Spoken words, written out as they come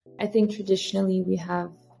I think traditionally we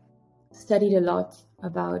have studied a lot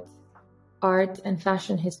about art and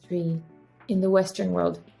fashion history in the Western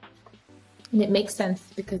world. And it makes sense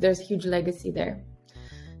because there's a huge legacy there.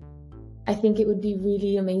 I think it would be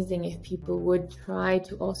really amazing if people would try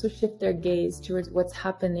to also shift their gaze towards what's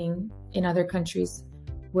happening in other countries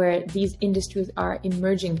where these industries are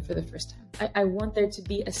emerging for the first time. I want there to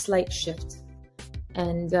be a slight shift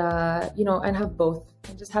and, and have both,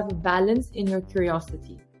 and just have a balance in your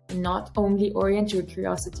curiosity and not only orient your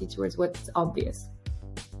curiosity towards what's obvious.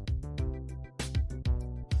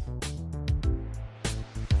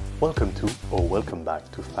 Welcome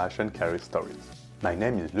back to Fashion Career Stories. My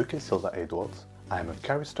name is Lucas Silva Edwards. I am a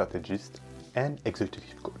career strategist and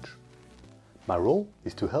executive coach. My role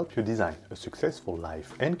is to help you design a successful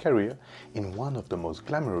life and career in one of the most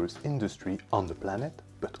glamorous industries on the planet,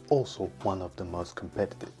 but also one of the most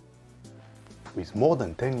competitive. With more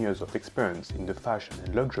than 10 years of experience in the fashion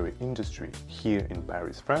and luxury industry here in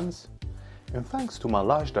Paris, France, and thanks to my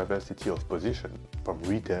large diversity of positions, from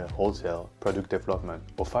retail, wholesale, product development,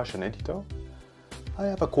 or fashion editor, I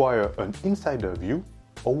have acquired an insider view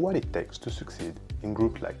of what it takes to succeed in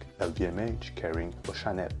groups like LVMH, Kering, or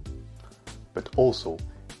Chanel, but also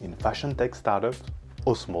in fashion tech startups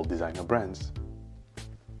or small designer brands.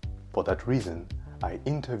 For that reason, I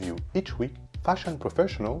interview each week fashion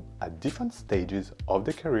professionals at different stages of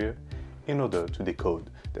their career in order to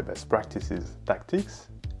decode their best practices, tactics,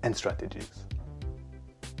 and strategies.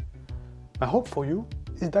 My hope for you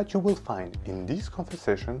is that you will find in these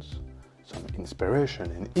conversations some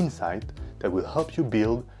inspiration and insight that will help you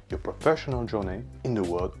build your professional journey in the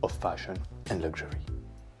world of fashion and luxury.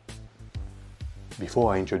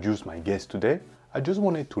 Before I introduce my guest today, I just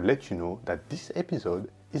wanted to let you know that this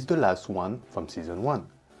episode is the last one from Season 1.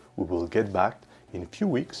 We will get back in a few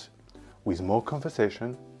weeks with more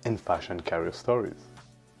conversation and fashion career stories.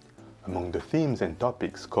 Among the themes and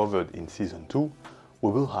topics covered in Season 2,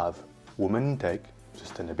 we will have women in tech,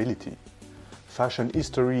 sustainability, fashion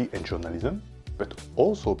history and journalism, but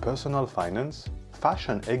also personal finance,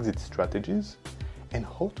 fashion exit strategies, and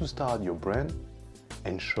how to start your brand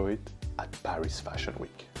and show it at Paris Fashion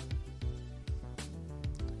Week.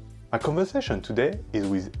 My conversation today is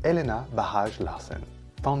with Helena BAJAJ LARSEN,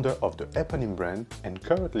 founder of the eponym brand and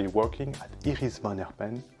currently working at Iris Van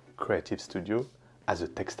Herpen Creative Studio as a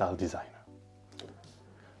textile designer.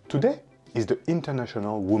 Today is the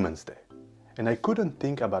International Women's Day, and I couldn't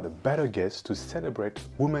think about a better guest to celebrate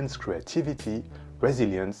women's creativity,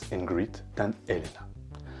 resilience, and grit than Helena.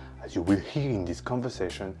 As you will hear in this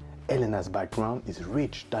conversation, Helena's background is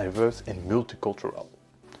rich, diverse, and multicultural.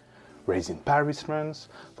 Raised in Paris, France,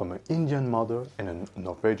 from an Indian mother and a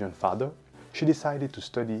Norwegian father, she decided to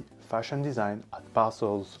study fashion design at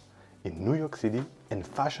Parcels in New York City and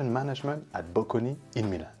fashion management at Bocconi in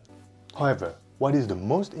Milan. However, what is the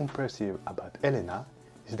most impressive about Helena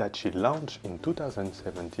is that she launched in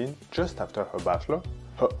 2017, just after her bachelor,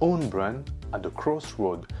 her own brand at the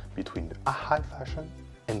crossroad between the high fashion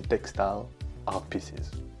and textile art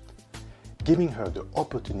pieces, giving her the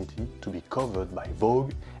opportunity to be covered by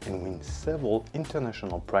Vogue and win several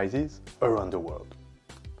international prizes around the world.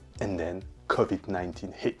 And then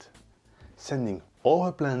COVID-19 hit, sending all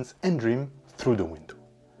her plans and dreams through the window.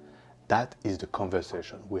 That is the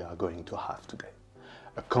conversation we are going to have today.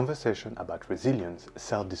 A conversation about resilience,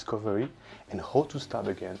 self-discovery, and how to start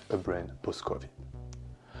again a brand post-COVID.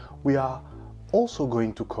 We are also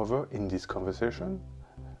going to cover in this conversation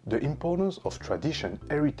the importance of tradition,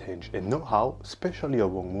 heritage, and know-how, especially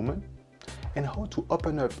among women, and how to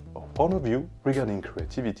open up a point of view regarding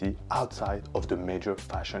creativity outside of the major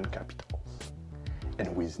fashion capitals.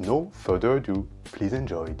 And with no further ado, please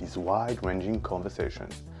enjoy this wide-ranging conversation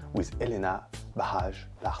with Helena BAJAJ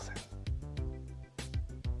LARSEN.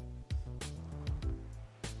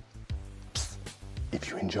 If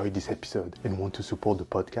you enjoyed this episode and want to support the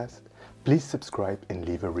podcast, please subscribe and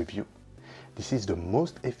leave a review. This is the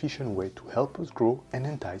most efficient way to help us grow and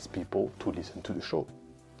entice people to listen to the show.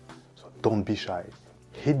 So don't be shy,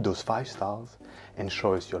 hit those 5 stars and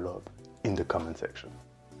show us your love in the comment section.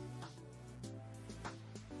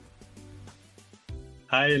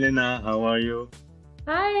 Hi Helena, how are you?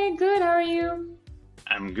 Hi, good, how are you?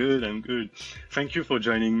 I'm good. Thank you for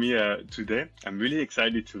joining me today. I'm really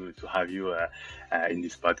excited to have you in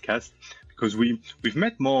this podcast because we've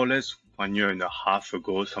met more or less 1.5 years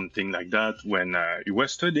ago, something like that, when you were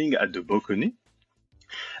studying at the Bocconi.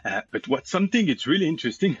 But what's something it's really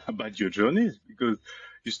interesting about your journey is because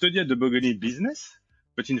you study at the Bocconi business,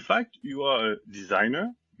 but in fact you are a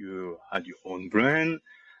designer. You had your own brand.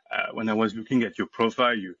 When I was looking at your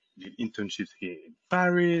profile, you did internships here in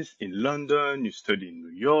Paris, in London, you studied in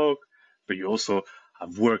New York, but you also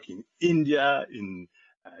have worked in India, in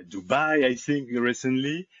Dubai, I think,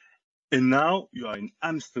 recently. And now you are in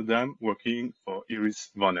Amsterdam working for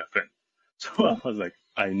Iris van Herpen. So I was like,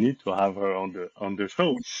 I need to have her on the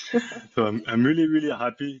show. So I'm really, really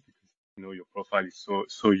happy because your profile is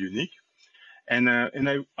so unique. And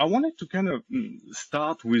I wanted to kind of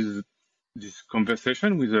start with this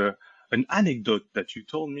conversation with an anecdote that you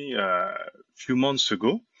told me a few months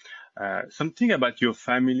ago, something about your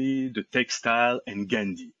family, the textile, and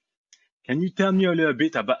Gandhi. Can you tell me a little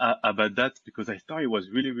bit about that? Because I thought it was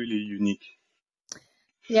really, really unique.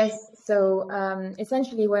 Yes. So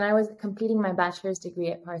essentially, when I was completing my bachelor's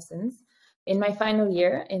degree at Parsons, in my final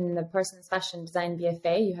year in the Parsons Fashion Design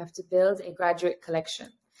BFA, you have to build a graduate collection.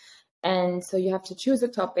 And so you have to choose a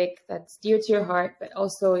topic that's dear to your heart, but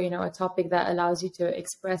also, a topic that allows you to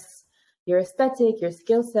express your aesthetic, your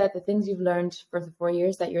skill set, the things you've learned for the 4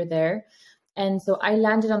 years that you're there. And so I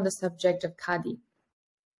landed on the subject of Khadi.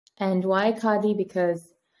 And why Khadi? Because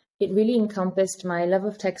it really encompassed my love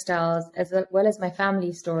of textiles, as well as my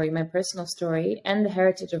family story, my personal story, and the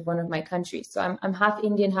heritage of one of my countries. So I'm half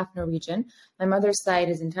Indian, half Norwegian. My mother's side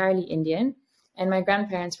is entirely Indian. And my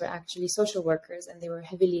grandparents were actually social workers, and they were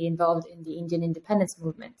heavily involved in the Indian independence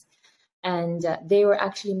movement. And they were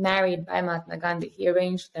actually married by Mahatma Gandhi. He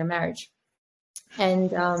arranged their marriage.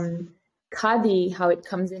 And Khadi, how it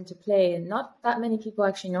comes into play, and not that many people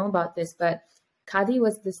actually know about this, but Khadi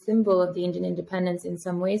was the symbol of the Indian independence in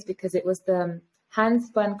some ways because it was the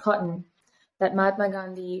hand-spun cotton that Mahatma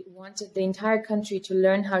Gandhi wanted the entire country to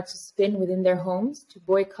learn how to spin within their homes, to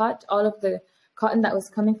boycott all of the cotton that was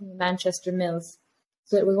coming from the Manchester mills.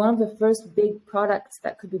 So it was one of the first big products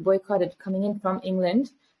that could be boycotted coming in from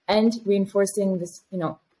England and reinforcing this,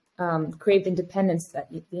 craved independence that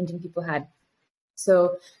the Indian people had.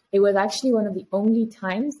 So it was actually one of the only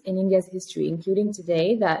times in India's history, including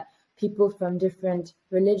today, that people from different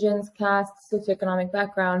religions, castes, socioeconomic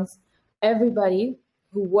backgrounds, everybody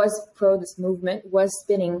who was pro this movement was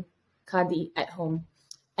spinning Khadi at home.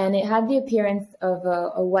 And it had the appearance of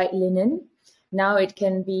a white linen. Now it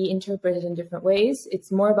can be interpreted in different ways.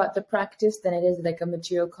 It's more about the practice than it is like a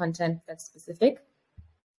material content that's specific.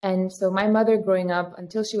 And so my mother growing up,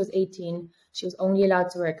 until she was 18, she was only allowed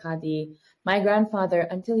to wear Khadi. My grandfather,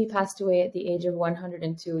 until he passed away at the age of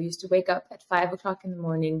 102, used to wake up at 5 o'clock in the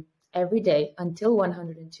morning every day until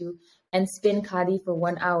 102 and spin Khadi for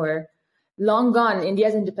 1 hour. Long gone,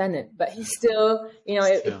 India's independent, but he's still,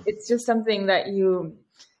 it's just something that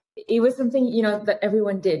it was something, that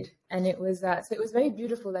everyone did. And it was, so it was very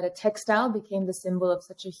beautiful that a textile became the symbol of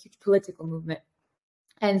such a huge political movement.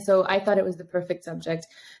 And so I thought it was the perfect subject.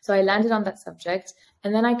 So I landed on that subject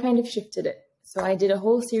and then I kind of shifted it. So I did a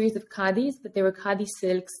whole series of Khadis, but they were Khadi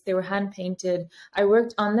silks. They were hand painted. I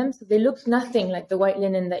worked on them. So they looked nothing like the white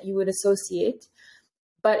linen that you would associate,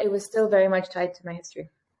 but it was still very much tied to my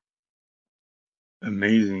history.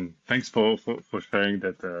 Amazing. Thanks for sharing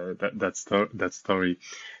that story.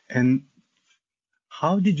 And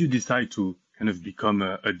how did you decide to kind of become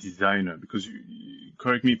a designer? Because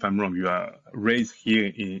correct me if I'm wrong, you are raised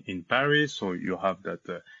here in Paris, so you have that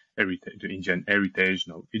heritage, the Indian heritage,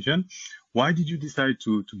 Norwegian. Why did you decide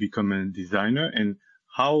to become a designer, and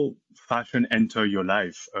how fashion entered your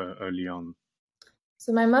life early on?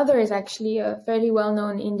 So my mother is actually a fairly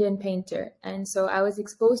well-known Indian painter. And so I was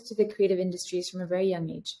exposed to the creative industries from a very young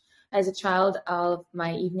age. As a child, all of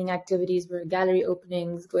my evening activities were gallery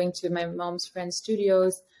openings, going to my mom's friends'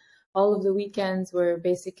 studios. All of the weekends were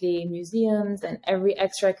basically museums, and every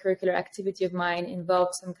extracurricular activity of mine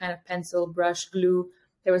involved some kind of pencil, brush, glue.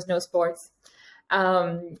 There was no sports.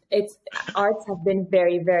 Arts have been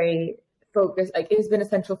very, very focused. Like, it has been a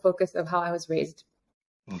central focus of how I was raised.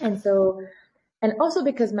 Okay. And also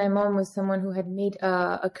because my mom was someone who had made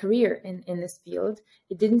a career in this field,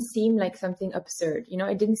 it didn't seem like something absurd.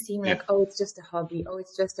 It didn't seem like, oh, it's just a hobby. Oh,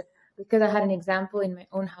 it's just because I had an example in my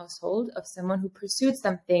own household of someone who pursued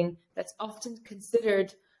something that's often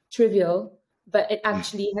considered trivial, but it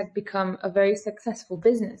actually had become a very successful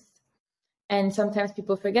business. And sometimes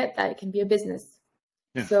people forget that it can be a business.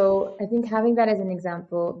 Yeah. So I think having that as an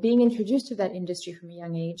example, being introduced to that industry from a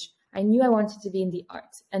young age, I knew I wanted to be in the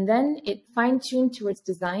arts. And then it fine-tuned towards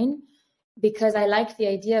design because I liked the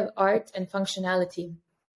idea of art and functionality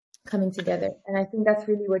coming together. And I think that's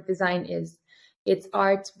really what design is. It's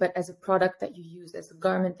art, but as a product that you use, as a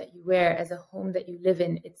garment that you wear, as a home that you live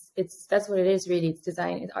in. That's what it is really. It's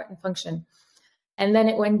design, it's art and function. And then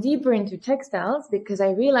it went deeper into textiles because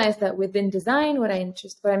I realized that within design, what I'm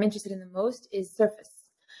interested in the most is surface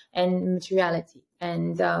and materiality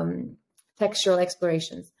and textural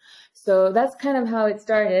explorations. So that's kind of how it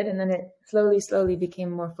started. And then it slowly became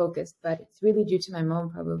more focused, but it's really due to my mom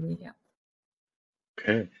probably. Yeah.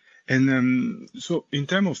 Okay. And so in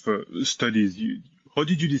terms of studies, how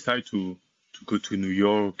did you decide to go to New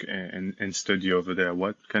York and study over there?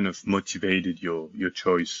 What kind of motivated your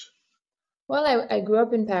choice? Well, I grew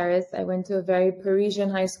up in Paris. I went to a very Parisian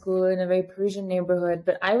high school in a very Parisian neighborhood,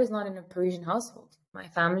 but I was not in a Parisian household. My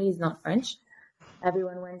family is not French.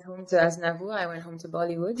 Everyone went home to Aznavour. I went home to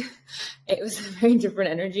Bollywood. It was a very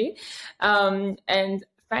different energy. And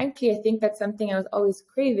frankly, I think that's something I was always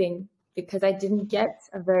craving because I didn't get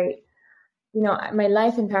a very, my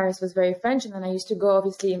life in Paris was very French. And then I used to go,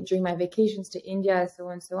 obviously, during my vacations to India, so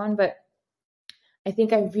on and so on. But I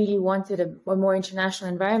think I really wanted a more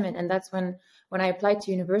international environment. And that's when I applied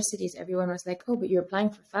to universities, everyone was like, oh, but you're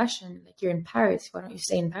applying for fashion. Like, you're in Paris. Why don't you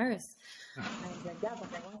stay in Paris? And I was like, yeah, but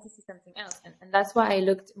I want to see something else. And that's why I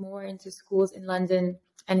looked more into schools in London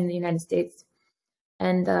and in the United States.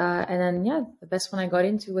 And then, yeah, the best one I got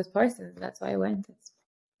into was Parsons. That's why I went. That's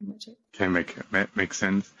pretty much it. Okay, make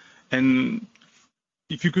sense. And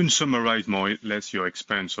if you can summarize more or less your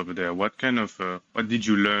experience over there, what did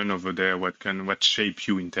you learn over there? What shaped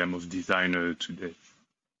you in terms of designer today?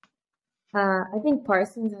 I think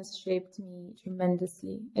Parsons has shaped me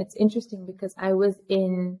tremendously. It's interesting because I was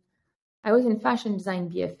in fashion design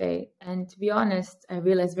BFA, and to be honest, I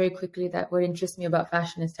realized very quickly that what interests me about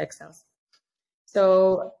fashion is textiles.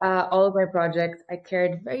 So all of my projects, I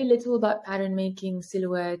cared very little about pattern making,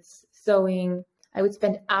 silhouettes, sewing. I would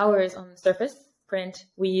spend hours on the surface, print,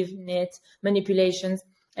 weave, knit, manipulations,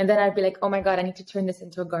 and then I'd be like, oh my God, I need to turn this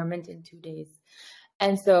into a garment in 2 days.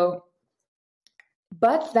 And so,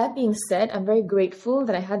 but that being said, I'm very grateful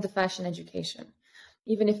that I had the fashion education,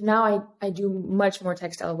 even if now I do much more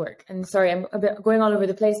textile work. And sorry, I'm a bit going all over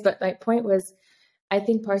the place, but my point was, I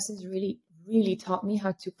think Parsons really, really taught me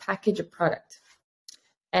how to package a product.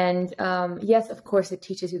 And yes, of course, it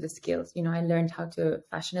teaches you the skills. I learned how to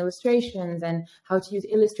fashion illustrations and how to use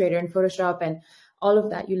Illustrator and Photoshop and all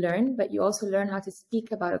of that you learn, but you also learn how to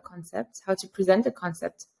speak about a concept, how to present a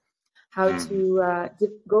concept, how to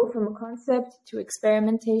go from a concept to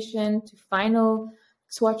experimentation, to final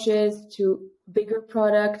swatches, to bigger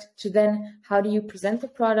product, to then how do you present the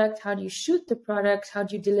product, how do you shoot the product, how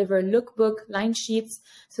do you deliver a lookbook, line sheets.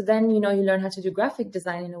 So then, you learn how to do graphic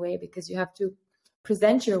design in a way because you have to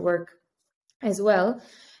present your work as well.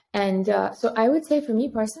 And so I would say for me,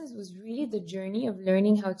 Parsons was really the journey of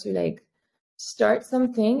learning how to start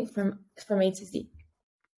something from A to Z.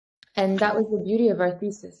 And that was the beauty of our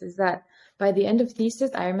thesis, is that by the end of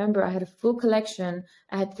thesis, I remember I had a full collection.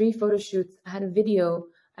 I had 3 photo shoots. I had a video.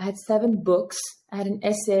 I had 7 books. I had an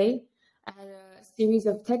essay. I had a series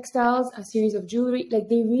of textiles, a series of jewelry. They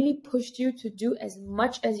really pushed you to do as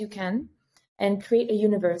much as you can and create a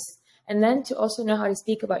universe. And then to also know how to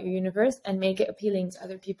speak about your universe and make it appealing to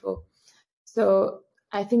other people. So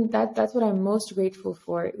I think that's what I'm most grateful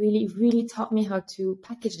for. It really, really taught me how to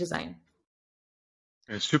package design.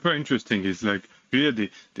 It's super interesting. It's like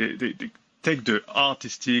really they take the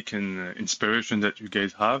artistic and inspiration that you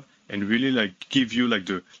guys have and really give you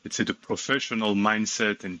let's say the professional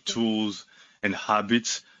mindset and tools and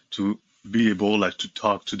habits to be able to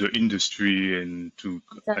talk to the industry and to,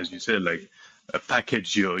 exactly, as you said,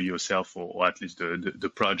 package yourself or at least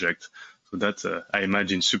the project. So that's I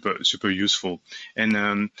imagine super useful.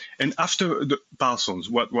 And after the Parsons,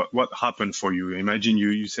 what happened for you? I imagine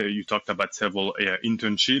you say you talked about several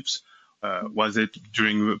internships. Was it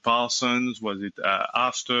during the Parsons? Was it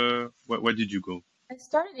after? Where did you go? I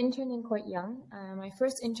started interning quite young. My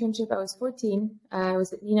first internship, I was 14. I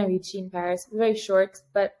was at Nina Ricci in Paris. Very short,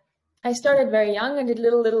 but I started very young and did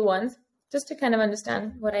little ones, just to kind of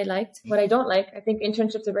understand what I liked, what I don't like. I think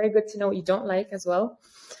internships are very good to know what you don't like as well.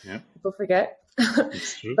 Yeah. People forget.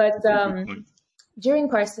 It's true. But during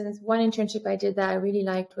Parsons, one internship I did that I really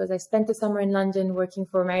liked was I spent the summer in London working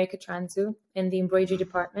for America Transu in the embroidery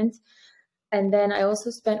department. And then I also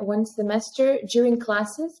spent one semester during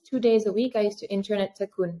classes, 2 days a week. I used to intern at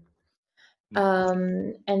Takun.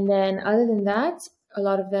 And then other than that, a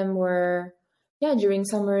lot of them were, during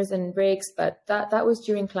summers and breaks, but that was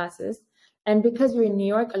during classes. And because you're in New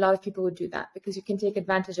York, a lot of people would do that because you can take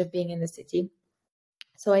advantage of being in the city.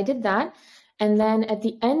 So I did that. And then at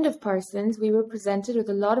the end of Parsons, we were presented with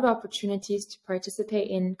a lot of opportunities to participate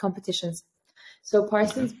in competitions. So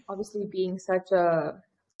Parsons, obviously being such a,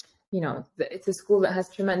 it's a school that has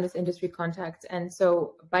tremendous industry contact. And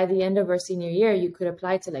so by the end of our senior year, you could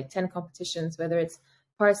apply to 10 competitions, whether it's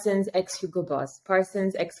Parsons X Hugo Boss,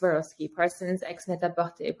 Parsons X Swarovski, Parsons X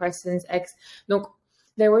Net-a-Porter, Parsons X. Donc,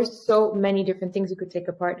 there were so many different things you could take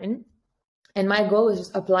a part in. And my goal was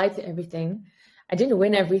just apply to everything. I didn't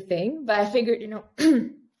win everything, but I figured,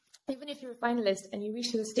 even if you're a finalist and you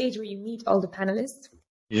reach to the stage where you meet all the panelists,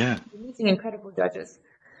 Yeah. you're meeting incredible judges.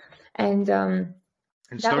 And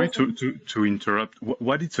And sorry to interrupt.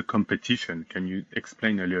 What is a competition? Can you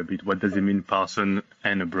explain a little bit? What does it mean, person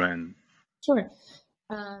and a brand? Sure.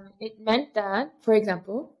 It meant that, for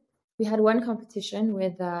example, we had one competition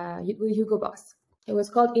with Hugo Boss. It was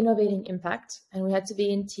called Innovating Impact, and we had to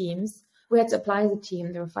be in teams. We had to apply as a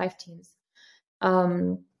team. There were 5 teams.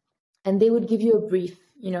 And they would give you a brief.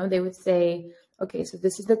 They would say, okay, so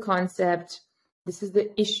this is the concept, this is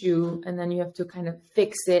the issue, and then you have to kind of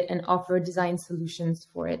fix it and offer design solutions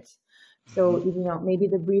for it. So, maybe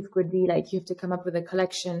the brief could be like you have to come up with a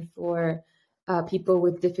collection for people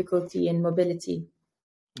with difficulty in mobility.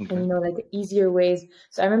 Okay. And, like easier ways.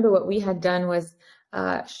 So I remember what we had done was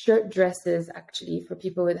shirt dresses actually for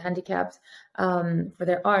people with handicaps for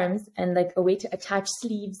their arms, and like a way to attach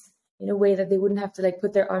sleeves in a way that they wouldn't have to like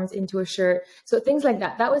put their arms into a shirt. So things like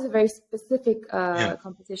that. That was a very specific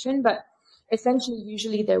competition, but essentially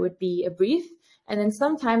usually there would be a brief, and then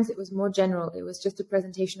sometimes it was more general. It was just a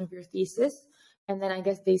presentation of your thesis. And then I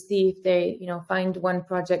guess they see if they, find one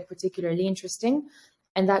project particularly interesting,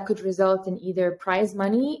 and that could result in either prize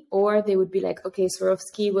money, or they would be like, okay,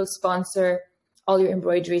 Swarovski will sponsor all your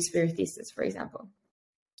embroideries for your thesis, for example,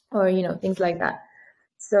 or, things like that.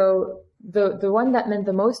 So the one that meant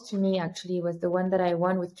the most to me actually was the one that I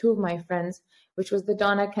won with 2 of my friends, which was the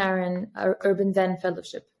Donna Karan Urban Zen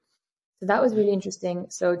Fellowship. So that was really interesting.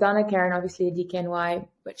 So Donna Karan, obviously a DKNY,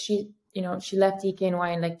 but she left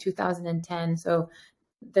DKNY in like 2010. So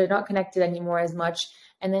they're not connected anymore as much.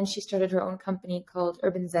 And then she started her own company called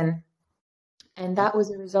Urban Zen. And that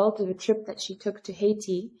was a result of a trip that she took to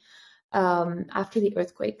Haiti after the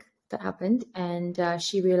earthquake that happened. And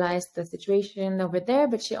she realized the situation over there,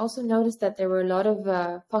 but she also noticed that there were a lot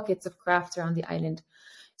of pockets of crafts around the island.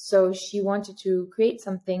 So she wanted to create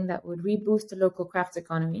something that would reboost the local crafts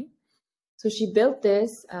economy. So she built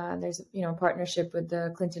this. There's a partnership with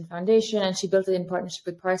the Clinton Foundation, and she built it in partnership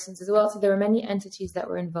with Parsons as well. So there were many entities that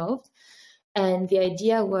were involved. And the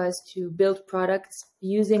idea was to build products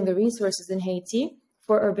using the resources in Haiti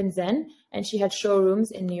for Urban Zen. And she had showrooms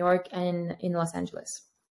in New York and in Los Angeles.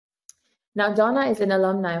 Now, Donna is an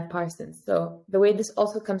alumni of Parsons. So the way this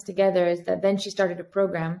also comes together is that then she started a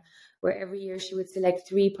program where every year she would select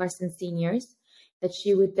 3 Parsons seniors that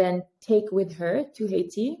she would then take with her to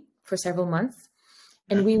Haiti for several months.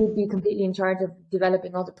 And we would be completely in charge of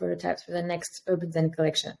developing all the prototypes for the next Urban Zen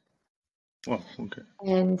collection. Oh, okay.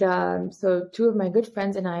 And so 2 of my good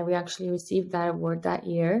friends and I, we actually received that award that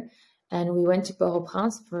year. And we went to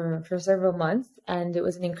Port-au-Prince for several months. And it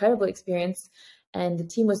was an incredible experience. And the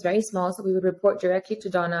team was very small, so we would report directly to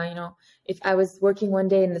Donna. If I was working one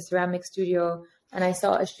day in the ceramic studio and I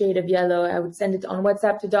saw a shade of yellow, I would send it on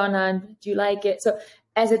WhatsApp to Donna and, do you like it? So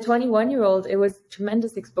as a 21-year-old, it was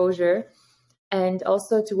tremendous exposure. And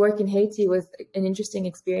also to work in Haiti was an interesting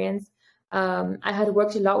experience. I had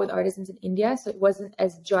worked a lot with artisans in India, so it wasn't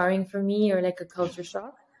as jarring for me or like a culture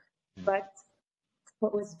shock. But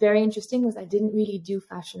what was very interesting was I didn't really do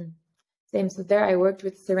fashion. Same. So there I worked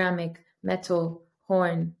with ceramic, metal,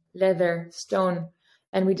 horn, leather, stone,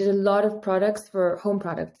 and we did a lot of products for home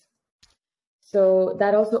products. So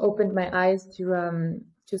that also opened my eyes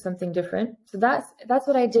to something different. So that's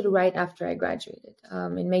what I did right after I graduated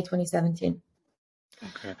in May 2017.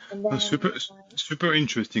 Okay, then, super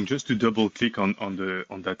interesting. Just to double click on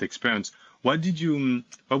that experience, what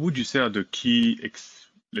would you say are the key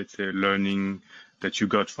let's say learning that you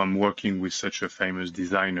got from working with such a famous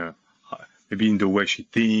designer? Maybe in the way she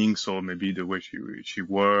thinks, or maybe the way she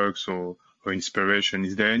works, or her inspiration.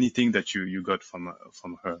 Is there anything that you got from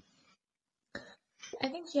her? I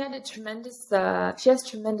think she had she has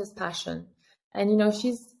tremendous passion, and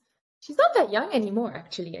she's not that young anymore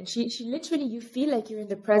actually, and she literally, you feel like you're in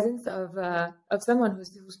the presence of someone who's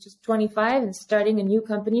just 25 and starting a new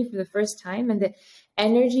company for the first time, and the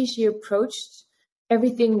energy she approached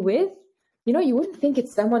everything with. You wouldn't think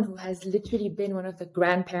it's someone who has literally been one of the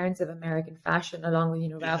grandparents of American fashion, along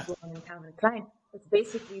with Ralph Lauren and Calvin Klein. It's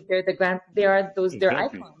basically they're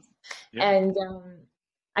icons, yeah. And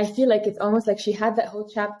I feel like it's almost like she had that whole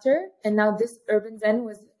chapter, and now this Urban Zen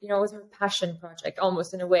was her passion project,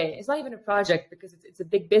 almost in a way. It's not even a project because it's a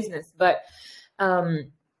big business, but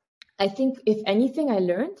I think if anything I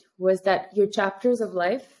learned was that your chapters of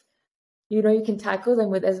life, you can tackle them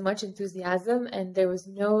with as much enthusiasm, and there was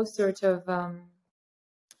no sort of,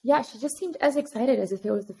 she just seemed as excited as if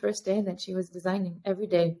it was the first day that she was designing every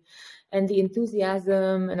day, and the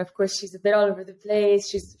enthusiasm, and of course she's a bit all over the place.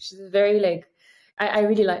 She's a very I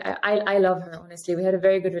really like, I love her, honestly. We had a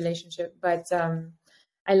very good relationship, but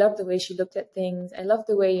I love the way she looked at things. I love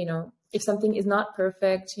the way, if something is not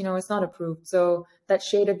perfect, it's not approved. So that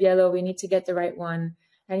shade of yellow, we need to get the right one.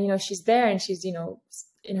 And, she's there and she's,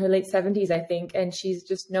 in her late 70s, I think. And she's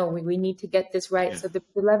just, no, we need to get this right. Yeah. So the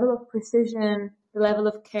level of precision, the level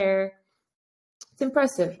of care, it's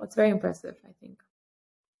impressive. It's very impressive, I think.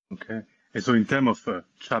 Okay. And so in terms of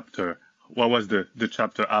chapter, what was the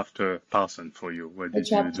chapter after Parsons for you? What did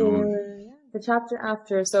you do? The chapter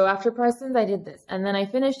after. So after Parsons, I did this. And then I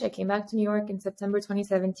finished. I came back to New York in September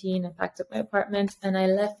 2017. I packed up my apartment and I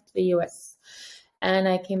left the US. And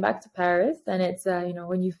I came back to Paris. And it's,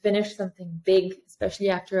 when you finish something big, especially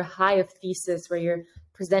after a high of thesis where you're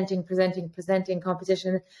presenting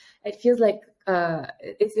competition, it feels like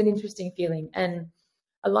it's an interesting feeling. And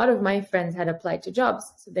a lot of my friends had applied to jobs.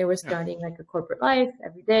 So they were starting like a corporate life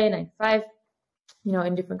every day, 9 to 5,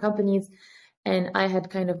 in different companies. And I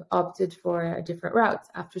had kind of opted for a different route.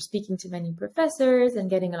 After speaking to many professors and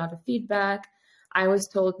getting a lot of feedback, I was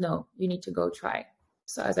told, no, you need to go try.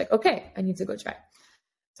 So I was like, okay, I need to go try.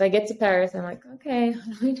 So I get to Paris. I'm like, okay,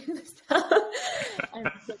 how do we do this now?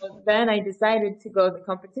 And so then I decided to go the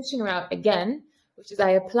competition route again, which is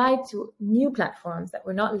I applied to new platforms that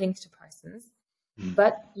were not linked to Parsons.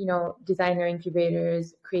 But, designer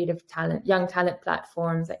incubators, creative talent, young talent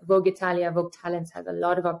platforms like Vogue Italia, Vogue Talents has a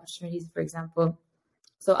lot of opportunities, for example.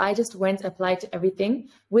 So I just applied to everything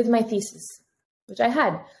with my thesis, which I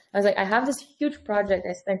had. I was like, I have this huge project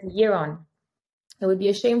I spent a year on. It would be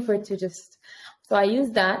a shame for it to just... So I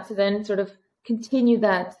used that to then sort of continue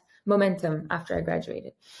that momentum after I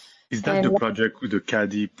graduated. Is that the project, the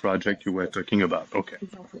CADI project you were talking about? Okay.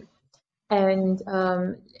 Exactly. And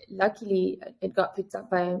luckily, it got picked up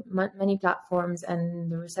by many platforms and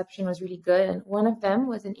the reception was really good. And one of them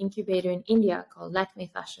was an incubator in India called Lakme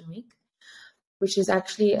Fashion Week, which is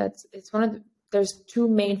actually, it's one of the, there's 2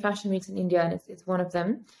 main fashion weeks in India and it's one of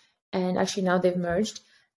them. And actually now they've merged.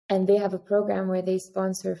 And they have a program where they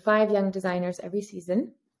sponsor 5 young designers every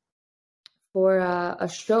season for a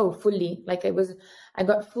show fully. Like I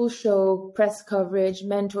got full show, press coverage,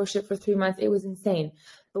 mentorship for 3 months. It was insane.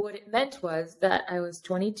 But what it meant was that I was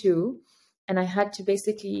 22 and I had to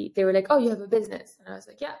basically, they were like, oh, you have a business. And I was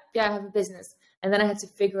like, yeah, I have a business. And then I had to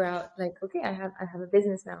figure out like, okay, I have a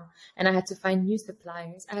business now. And I had to find new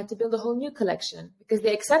suppliers. I had to build a whole new collection because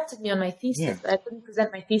they accepted me on my thesis, but I couldn't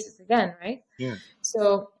present my thesis again, right? Yeah.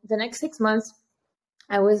 So the next 6 months,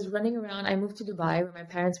 I was running around. I moved to Dubai where my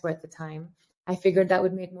parents were at the time. I figured that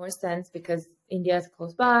would make more sense because India is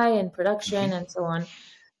close by and production and so on.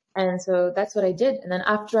 And so that's what I did. And then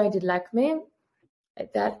after I did Lakme,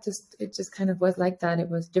 it just kind of was like that. It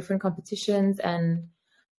was different competitions and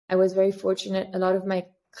I was very fortunate. A lot of my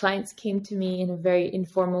clients came to me in a very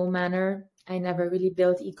informal manner. I never really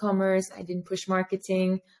built e-commerce. I didn't push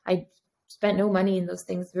marketing. I spent no money in those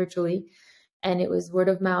things virtually. And it was word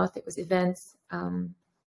of mouth. It was events.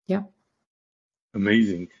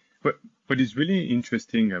 Amazing. What is really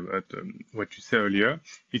interesting about what you said earlier,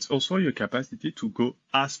 it's also your capacity to go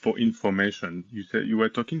ask for information. You said you were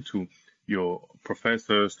talking to your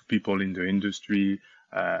professors, to people in the industry.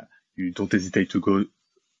 You don't hesitate to go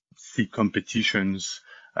see competitions,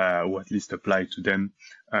 or at least apply to them.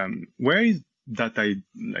 Where is that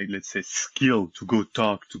let's say skill to go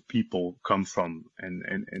talk to people come from,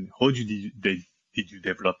 and how did you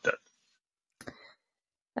develop that?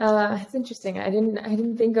 It's interesting. I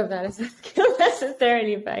didn't think of that as a skill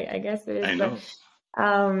necessarily, but I guess it is. I know.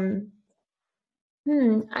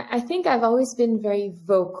 I think I've always been very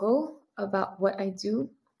vocal about what I do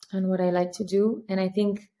and what I like to do. And I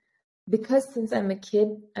think because since I'm a kid,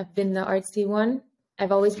 I've been the artsy one.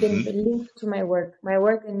 I've always been linked to my work. My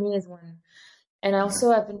work and me is one. And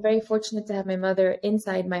also I've been very fortunate to have my mother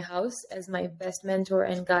inside my house as my best mentor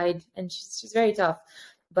and guide. And she's very tough.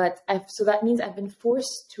 But so that means I've been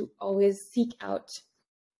forced to always seek out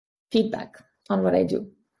feedback on what I do.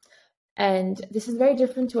 And this is very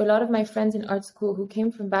different to a lot of my friends in art school who came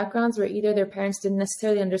from backgrounds where either their parents didn't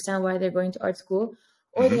necessarily understand why they're going to art school,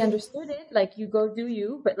 or they understood it, like you go do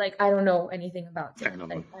you, but like I don't know anything about it.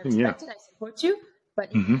 Like I respect it, I support you,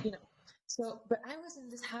 but So, but I was in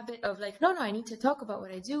this habit of like, no, I need to talk about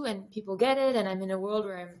what I do and people get it. And I'm in a world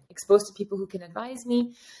where I'm exposed to people who can advise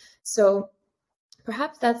me. So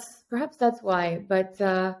perhaps that's why, but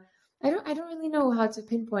I don't really know how to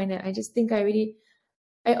pinpoint it. I just think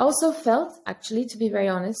I also felt, actually, to be very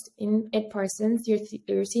honest, at Parsons,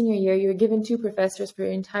 your senior year, you're given 2 professors for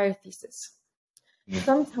your entire thesis.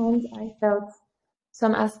 Sometimes I felt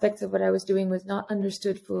some aspects of what I was doing was not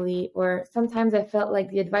understood fully, or sometimes I felt like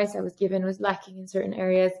the advice I was given was lacking in certain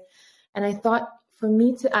areas. And I thought for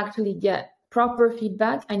me to actually get proper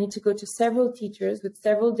feedback, I need to go to several teachers with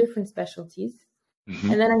several different specialties.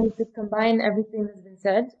 And then I need to combine everything that's been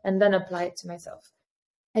said and then apply it to myself.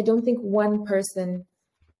 I don't think one person,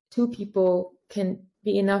 two people can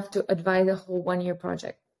be enough to advise a whole 1-year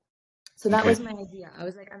project. So that was my idea. I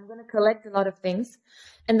was like, I'm going to collect a lot of things.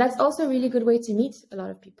 And that's also a really good way to meet a lot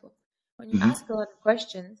of people. When you ask a lot of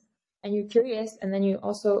questions and you're curious, and then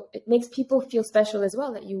it makes people feel special as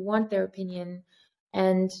well, that you want their opinion.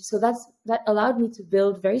 And so that allowed me to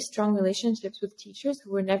build very strong relationships with teachers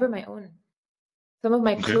who were never my own. Some of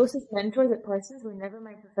my closest mentors at Parsons were never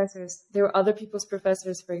my professors. They were other people's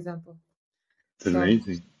professors, for example. It's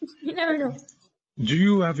amazing. You never know. Do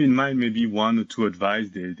you have in mind maybe one or two advice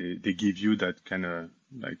they give you that kind of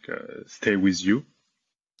stay with you?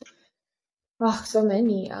 Oh, so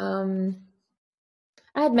many.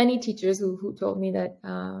 I had many teachers who told me that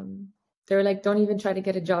they were like, don't even try to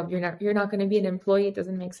get a job. You're not going to be an employee. It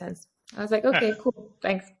doesn't make sense. I was like, okay, cool,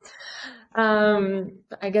 thanks.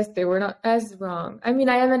 I guess they were not as wrong. I mean,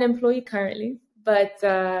 I am an employee currently, but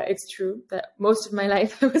it's true that most of my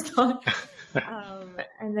life I was not.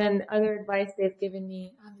 And then other advice they've given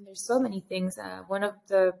me, there's so many things. One of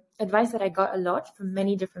the advice that I got a lot from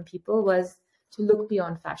many different people was to look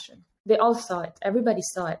beyond fashion. They all saw it. Everybody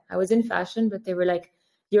saw it. I was in fashion, but they were like,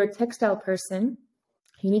 you're a textile person.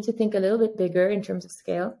 You need to think a little bit bigger in terms of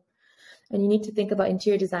scale. And you need to think about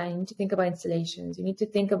interior design. You need to think about installations. You need to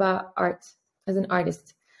think about art as an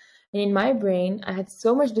artist. And in my brain, I had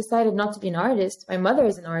so much decided not to be an artist. My mother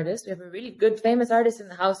is an artist. We have a really good, famous artist in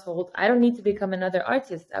the household. I don't need to become another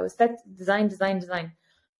artist. I was set to design.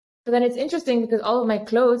 But then it's interesting because all of my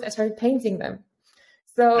clothes, I started painting them.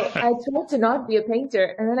 So I tried to not be a painter,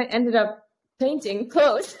 and then I ended up painting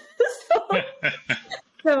clothes.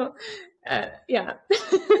 Yeah.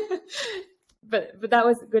 But that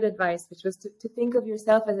was good advice, which was to think of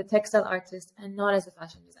yourself as a textile artist and not as a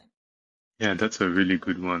fashion designer. Yeah, that's a really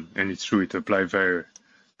good one, and it's true. It applies very,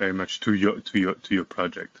 very much to your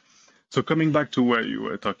project. So coming back to where you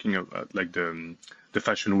were talking about, like the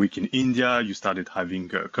fashion week in India, you started having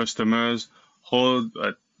customers.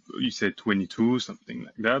 You said 22, something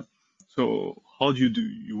like that. So how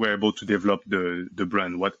you were able to develop the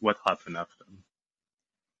brand? What happened after?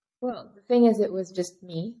 Well, the thing is, it was just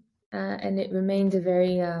me, and it remained a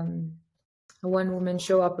very a one-woman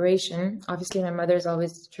show operation. Obviously, my mother is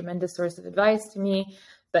always a tremendous source of advice to me,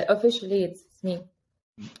 but officially it's me.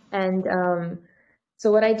 And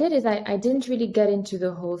so what I did is I didn't really get into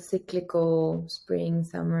the whole cyclical spring,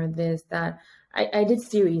 summer, this, that. I did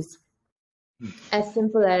series. As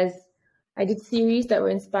simple as I did series that were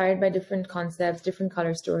inspired by different concepts, different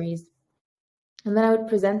color stories. And then I would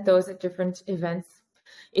present those at different events.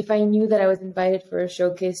 If I knew that I was invited for a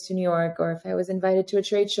showcase to New York, or if I was invited to a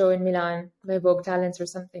trade show in Milan by Vogue Talents or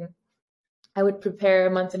something, I would prepare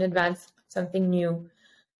a month in advance something new.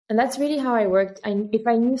 And that's really how I worked. If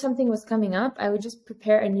I knew something was coming up, I would just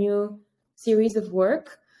prepare a new series of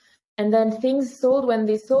work. And then things sold when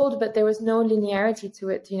they sold, but there was no linearity to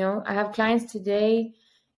it. I have clients today,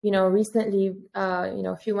 recently,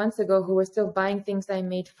 a few months ago, who were still buying things I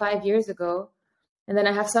made 5 years ago. And then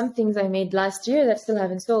I have some things I made last year that still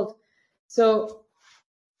haven't sold. So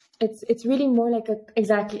it's really more like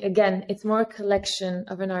it's more a collection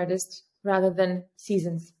of an artist rather than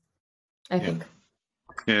seasons, I think.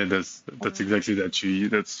 Yeah, that's exactly that.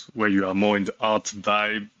 That's where you are more in the art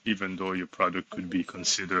vibe, even though your product could be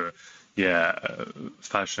considered,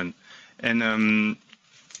 fashion. And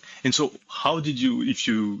so, how did you, if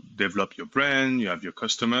you develop your brand, you have your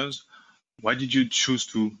customers, why did you choose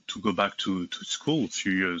to go back to school a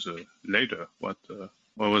few years later? What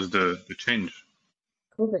was the change?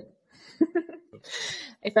 COVID.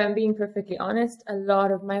 If I'm being perfectly honest, a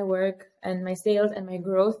lot of my work and my sales and my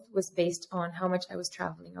growth was based on how much I was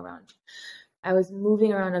traveling around. I was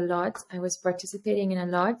moving around a lot. I was participating in a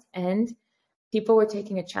lot, and people were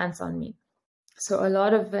taking a chance on me. So a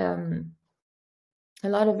lot of very,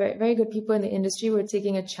 very good people in the industry were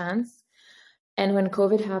taking a chance. And when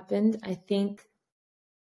COVID happened, I think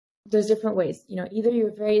there's different ways. Either you're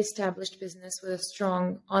a very established business with a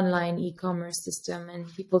strong online e-commerce system and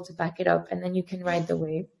people to back it up, and then you can ride the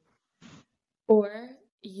wave. Or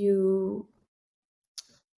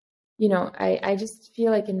I just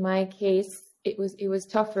feel like in my case, it was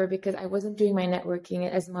tougher because I wasn't doing my networking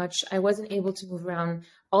as much. I wasn't able to move around.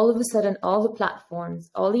 All of a sudden, all the platforms,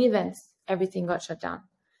 all the events, everything got shut down.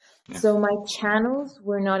 Yeah. So my channels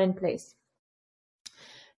were not in place.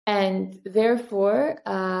 And therefore,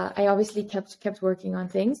 I obviously kept working on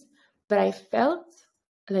things, but I felt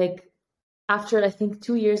like after, I think,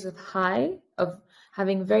 2 years of high of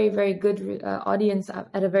having very, very good audience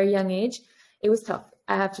at a very young age, it was tough.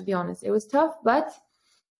 I have to be honest. It was tough, but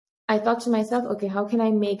I thought to myself, okay, how can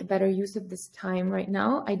I make better use of this time right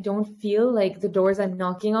now? I don't feel like the doors I'm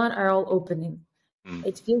knocking on are all opening.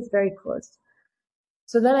 It feels very closed.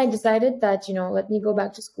 So then I decided that, let me go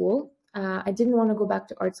back to school. I didn't want to go back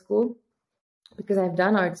to art school because I've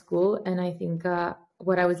done art school. And I think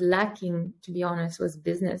what I was lacking, to be honest, was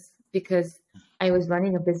business, because I was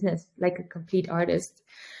running a business like a complete artist.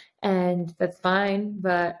 And that's fine,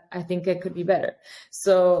 but I think it could be better.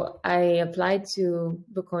 So I applied to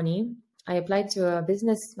Bocconi. I applied to a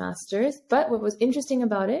business master's. But what was interesting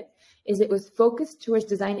about it is it was focused towards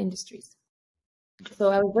design industries.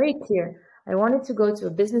 So I was very clear. I wanted to go to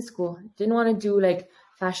a business school. Didn't want to do like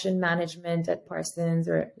fashion management at Parsons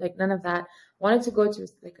or like none of that. Wanted to go to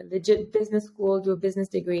like a legit business school, do a business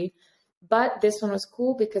degree. But this one was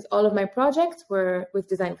cool because all of my projects were with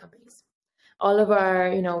design companies. All of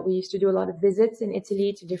our, we used to do a lot of visits in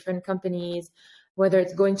Italy to different companies, whether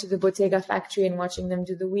it's going to the Bottega factory and watching them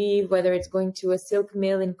do the weave, whether it's going to a silk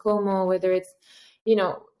mill in Como, whether it's,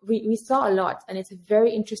 we saw a lot. And it's a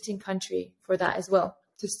very interesting country for that as well,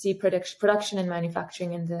 to see production and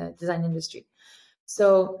manufacturing in the design industry.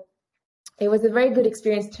 So it was a very good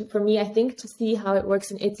experience for me, I think, to see how it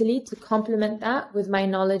works in Italy, to complement that with my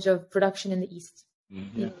knowledge of production in the East.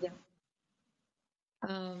 Mm-hmm.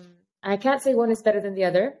 I can't say one is better than the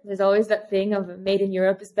other. There's always that thing of made in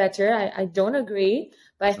Europe is better. I don't agree,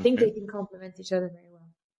 but I think they can complement each other very well.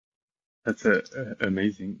 That's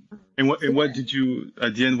amazing. And what did you,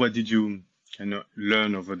 at the end, what did you kind of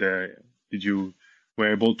learn over there? Did you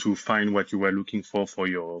were able to find what you were looking for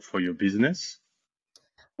your business?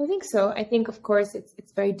 I think so. I think, of course,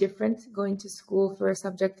 it's very different going to school for a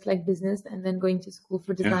subject like business and then going to school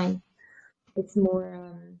for design. Yeah. It's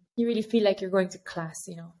more, you really feel like you're going to class,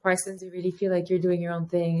 Parsons, you really feel like you're doing your own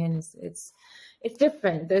thing, and it's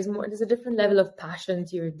different. There's a different level of passion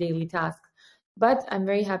to your daily task, but I'm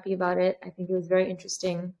very happy about it. I think it was very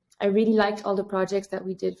interesting. I really liked all the projects that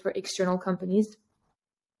we did for external companies.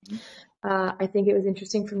 I think it was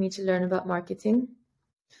interesting for me to learn about marketing,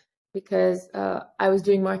 because I was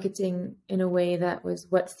doing marketing in a way that was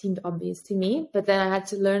what seemed obvious to me, but then I had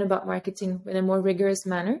to learn about marketing in a more rigorous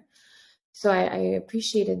manner. So I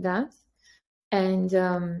appreciated that. And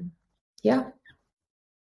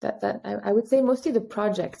that I would say mostly the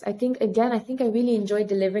projects. I think I really enjoyed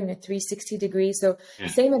delivering a 360 degree. So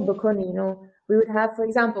same at Bocconi, we would have, for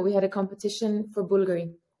example, we had a competition for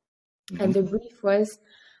Bulgari. Mm-hmm. And the brief was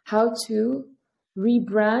how to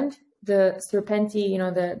rebrand the Serpenti,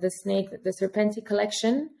 the snake, the Serpenti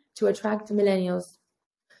collection to attract millennials.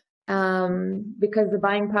 Because the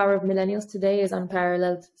buying power of millennials today is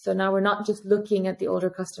unparalleled. So now we're not just looking at the older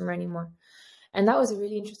customer anymore. And that was a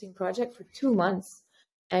really interesting project for 2 months.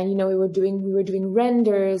 And, we were doing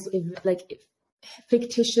renders, like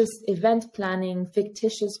fictitious event planning,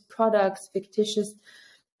 fictitious products, fictitious,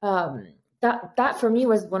 that for me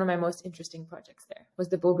was one of my most interesting projects there, was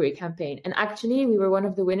the Bulgari campaign. And actually we were one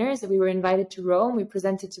of the winners. We were invited to Rome. We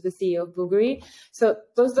presented to the CEO of Bulgari. So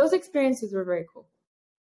those experiences were very cool.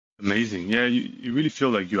 Amazing. Yeah, you really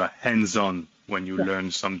feel like you are hands-on when you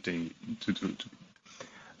learn something to do.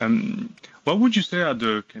 What would you say are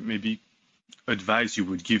the maybe advice you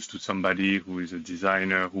would give to somebody who is a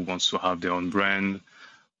designer who wants to have their own brand?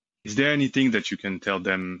 Is there anything that you can tell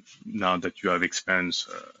them now that you have experienced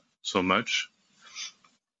so much?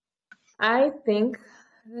 I think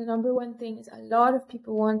the number one thing is a lot of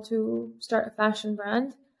people want to start a fashion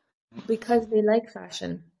brand because they like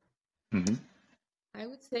fashion. Mm-hmm. I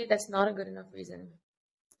would say that's not a good enough reason.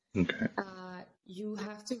 Okay. You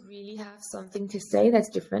have to really have something to say that's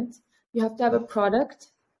different. You have to have a product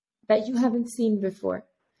that you haven't seen before.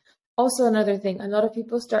 Also, another thing, a lot of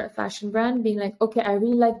people start a fashion brand being like, okay, I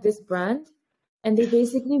really like this brand. And they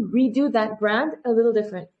basically redo that brand a little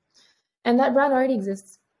different. And that brand already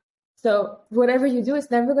exists. So whatever you do,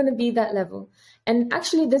 it's never going to be that level. And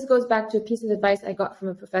actually, this goes back to a piece of advice I got from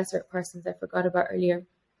a professor at Parsons I forgot about earlier.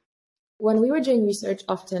 When we were doing research,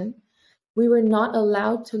 often, we were not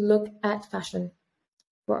allowed to look at fashion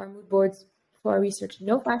for our mood boards, for our research.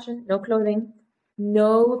 No fashion, no clothing,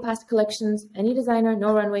 no past collections, any designer,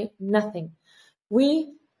 no runway, nothing.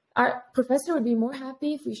 Our professor would be more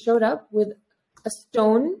happy if we showed up with a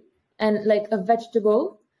stone and like a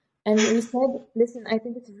vegetable. And we said, listen, I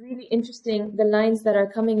think it's really interesting, the lines that are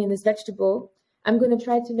coming in this vegetable. I'm going to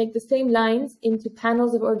try to make the same lines into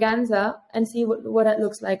panels of organza and see what it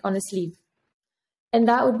looks like on a sleeve. And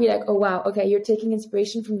that would be like, oh, wow, okay, you're taking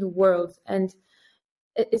inspiration from the world. And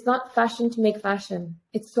it's not fashion to make fashion.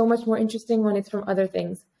 It's so much more interesting when it's from other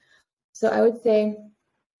things. So I would say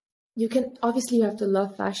you have to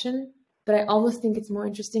love fashion, but I almost think it's more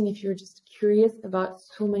interesting if you're just curious about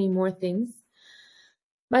so many more things.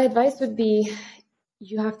 My advice would be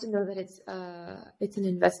you have to know that it's an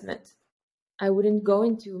investment. I wouldn't go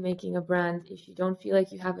into making a brand if you don't feel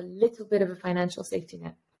like you have a little bit of a financial safety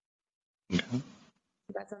net. Okay.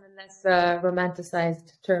 That's on the less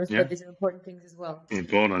romanticized terms, Yeah. but these are important things as well.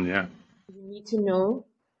 Important, yeah. You need to know.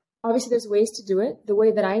 Obviously, there's ways to do it. The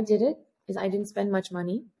way that I did it is I didn't spend much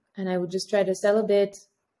money, and I would just try to sell a bit,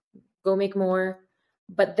 go make more.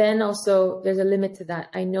 But then also there's a limit to that.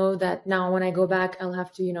 I know that now when I go back, I'll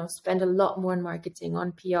have to, spend a lot more on marketing,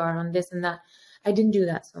 on PR, on this and that. I didn't do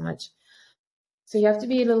that so much. So you have to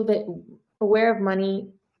be a little bit aware of money,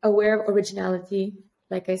 aware of originality,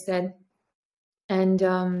 like I said, and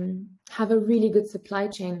have a really good supply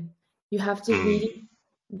chain. You have to really,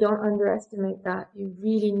 don't underestimate that. You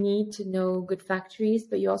really need to know good factories,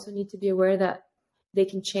 but you also need to be aware that they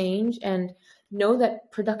can change and know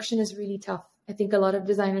that production is really tough. I think a lot of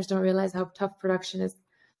designers don't realize how tough production is.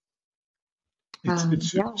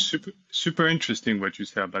 It's super interesting what you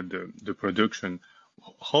say about the production.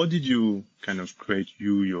 How did you kind of create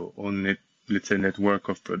your own let's say network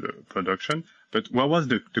of production? But what was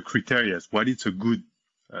the criteria? What is a good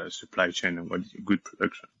supply chain and what is a good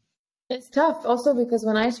production? It's tough also because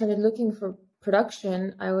when I started looking for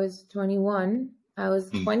production, I was 21. I was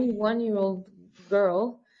a 21-year-old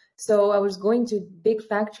girl. So I was going to big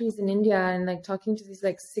factories in India and like talking to these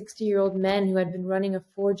like 60-year-old men who had been running a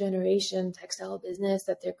 4-generation textile business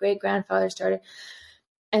that their great grandfather started.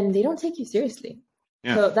 And they don't take you seriously.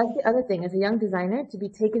 Yeah. So that's the other thing. As a young designer, to be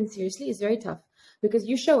taken seriously is very tough because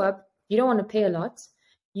you show up, you don't want to pay a lot.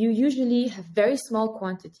 You usually have very small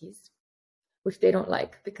quantities, which they don't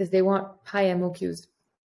like because they want high MOQs.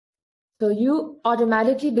 So you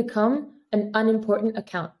automatically become an unimportant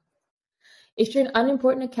account. If you're an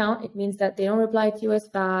unimportant account, it means that they don't reply to you as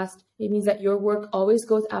fast. It means that your work always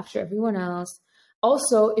goes after everyone else.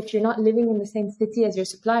 Also, if you're not living in the same city as your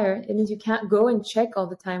supplier, it means you can't go and check all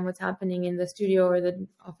the time what's happening in the studio or the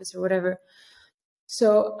office or whatever.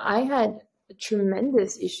 So I had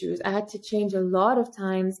tremendous issues. I had to change a lot of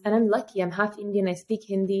times, and I'm lucky. I'm half Indian. I speak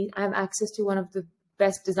Hindi. I have access to one of the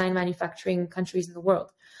best design manufacturing countries in the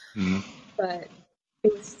world. But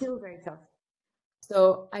it was still very tough.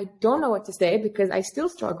 So I don't know what to say because I still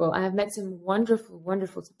struggle. I have met some wonderful,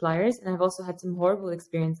 wonderful suppliers, and I've also had some horrible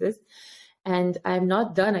experiences. And I'm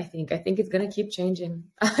not done, I think. I think it's going to keep changing.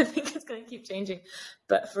 I think it's going to keep changing.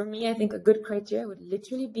 But for me, I think a good criteria would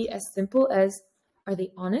literally be as simple as, are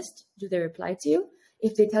they honest? Do they reply to you?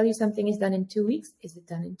 If they tell you something is done in 2 weeks, is it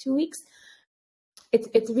done in 2 weeks?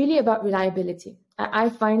 It's really about reliability. I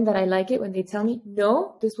find that I like it when they tell me,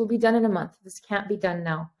 no, this will be done in a month. This can't be done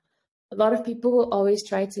now. A lot of people will always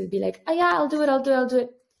try to be like, oh yeah, I'll do it.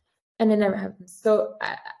 And it never happens. So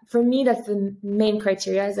for me, that's the main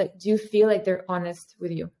criteria is like, do you feel like they're honest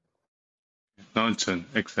with you? No, it's an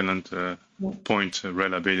excellent point,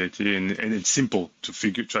 reliability, and it's simple to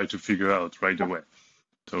try to figure out right away.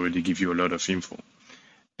 To already give you a lot of info.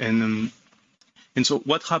 And so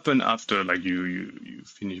what happened after, like you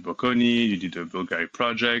finished Bocconi, you did a Bulgari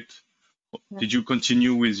project. Did you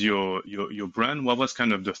continue with your brand? What was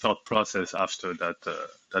kind of the thought process after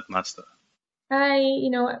that master?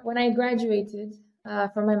 When I graduated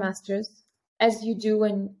from my master's, as you do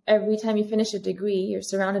when every time you finish a degree, you're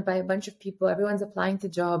surrounded by a bunch of people. Everyone's applying to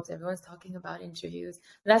jobs. Everyone's talking about interviews.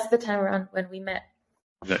 That's the time around when we met.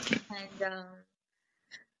 Exactly. And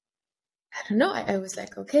I don't know. I was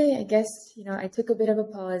like, okay, I guess, I took a bit of a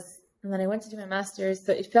pause and then I went to do my master's.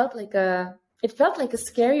 So it felt like a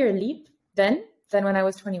scarier leap then than when I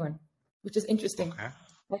was 21, which is interesting. Okay.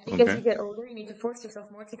 I think as you get older, you need to force yourself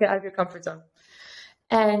more to get out of your comfort zone.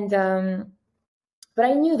 And, but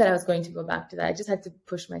I knew that I was going to go back to that. I just had to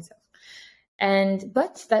push myself.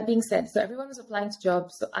 But that being said, so everyone was applying to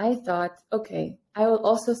jobs. So I thought, okay, I will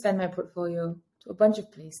also send my portfolio to a bunch of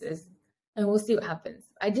places and we'll see what happens.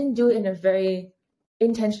 I didn't do it in a very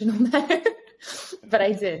intentional manner, but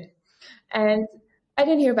I did. And I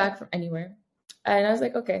didn't hear back from anywhere. And I was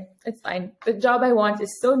like, okay, it's fine. The job I want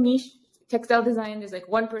is so niche. Textile design, there's like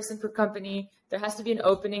one person per company. There has to be an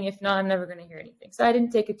opening. If not, I'm never going to hear anything. So I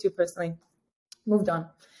didn't take it too personally. Moved on.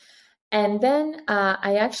 And then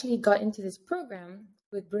I actually got into this program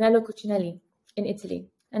with Brunello Cucinelli in Italy.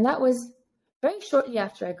 And that was very shortly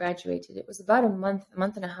after I graduated. It was about a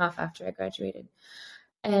month and a half after I graduated.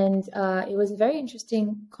 And it was a very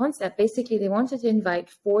interesting concept. Basically, they wanted to invite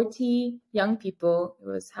 40 young people. It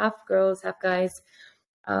was half girls, half guys,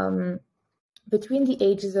 between the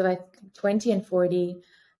ages of 20 and 40,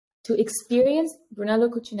 to experience Brunello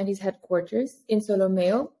Cucinelli's headquarters in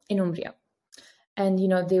Solomeo in Umbria. And,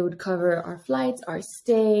 they would cover our flights, our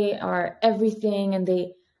stay, our everything. And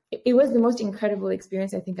it was the most incredible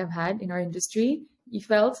experience I think I've had in our industry. You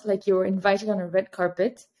felt like you were invited on a red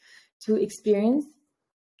carpet to experience.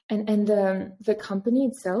 And the company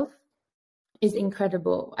itself is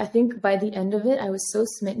incredible. I think by the end of it, I was so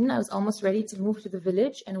smitten. I was almost ready to move to the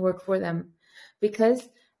village and work for them, because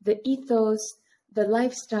the ethos, the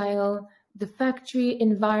lifestyle, the factory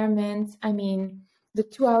environment, the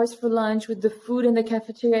 2 hours for lunch with the food in the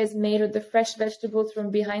cafeteria is made with the fresh vegetables from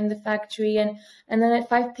behind the factory. And then at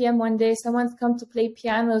 5 p.m. one day, someone's come to play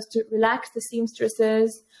pianos to relax the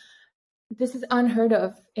seamstresses. This is unheard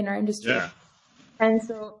of in our industry. Yeah. And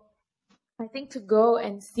so I think to go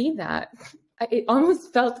and see that, it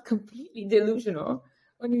almost felt completely delusional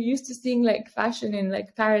when you're used to seeing like fashion in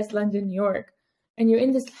like Paris, London, New York, and you're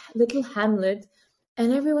in this little hamlet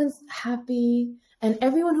and everyone's happy. And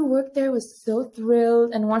everyone who worked there was so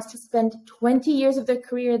thrilled and wants to spend 20 years of their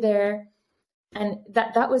career there. And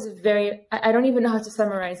that was I don't even know how to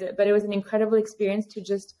summarize it, but it was an incredible experience to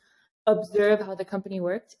just observe how the company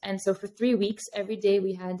worked. And so for 3 weeks, every day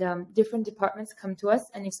we had different departments come to us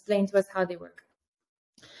and explain to us how they work.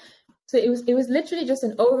 So it was literally just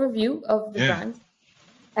an overview of the brand.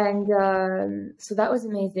 And so that was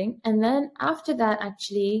amazing. And then after that,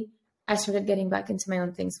 actually, I started getting back into my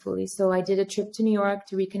own things fully. So I did a trip to New York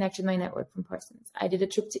to reconnect with my network from Parsons. I did a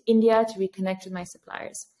trip to India to reconnect with my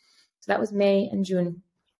suppliers. So that was May and June.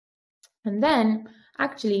 And then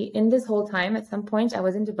actually in this whole time, at some point I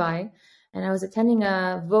was in Dubai and I was attending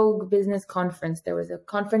a Vogue business conference. There was a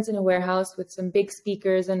conference in a warehouse with some big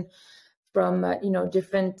speakers and from,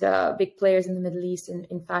 different big players in the Middle East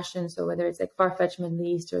in fashion. So whether it's like Farfetch Middle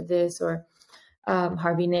East or this or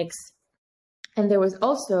Harvey Nicks. And there was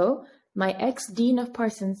also my ex-dean of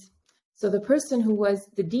Parsons. So the person who was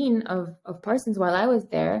the dean of Parsons while I was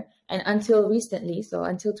there, and until recently, so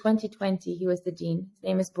until 2020, he was the dean. His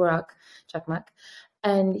name is Burak Chakmak.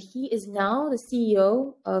 And he is now the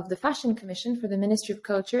CEO of the Fashion Commission for the Ministry of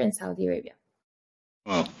Culture in Saudi Arabia.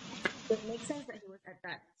 Wow. So it makes sense that he was at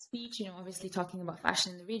that speech, obviously talking about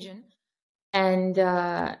fashion in the region. And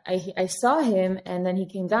I saw him, and then he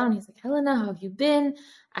came down. He's like, Helena, how have you been?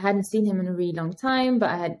 I hadn't seen him in a really long time, but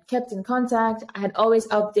I had kept in contact. I had always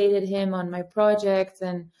updated him on my projects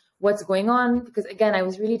and what's going on, because again, I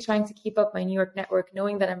was really trying to keep up my New York network,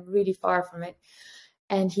 knowing that I'm really far from it.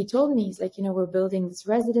 And he told me, he's like, we're building this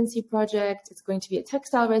residency project. It's going to be a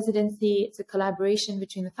textile residency. It's a collaboration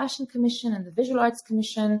between the Fashion Commission and the Visual Arts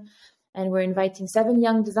Commission. And we're inviting 7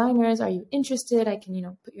 young designers. Are you interested? I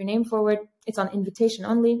can, put your name forward. It's on invitation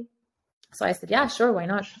only. So I said, yeah, sure. Why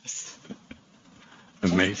not?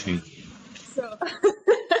 Amazing. So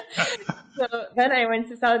then I went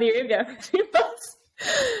to Saudi Arabia for 3 months.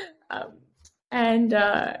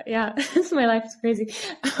 My life is crazy.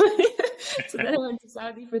 So then I went to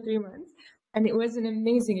Saudi for 3 months, and it was an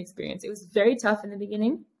amazing experience. It was very tough in the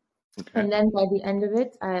beginning. Okay. And then by the end of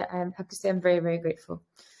it, I have to say I'm very, very grateful.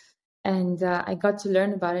 And I got to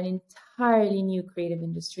learn about an entirely new creative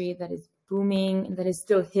industry that is booming and that is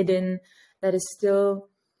still hidden, that is still,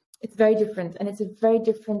 it's very different. And it's a very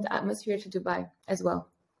different atmosphere to Dubai as well.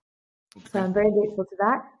 Okay. So I'm very grateful to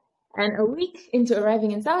that. And a week into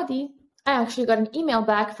arriving in Saudi, I actually got an email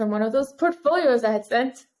back from one of those portfolios I had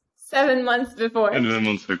sent 7 months before. 7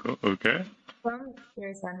 months ago, okay. From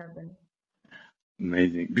Iris Van Herpen.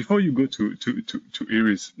 Amazing. Before you go to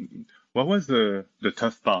Iris, what was the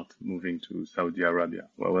tough part moving to Saudi Arabia?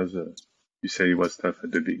 What was you say it was tough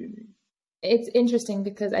at the beginning? It's interesting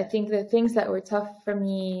because I think the things that were tough for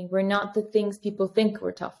me were not the things people think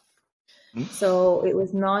were tough. So it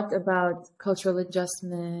was not about cultural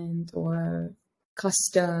adjustment or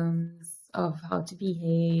customs of how to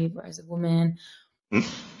behave or as a woman.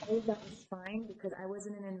 All of that was fine because I was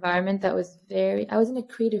in an environment that was I was in a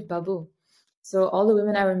creative bubble. So all the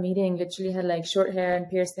women I were meeting literally had like short hair and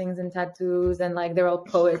piercings and tattoos, and like they're all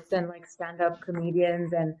poets and like stand-up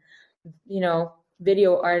comedians and,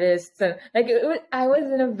 video artists. And like I was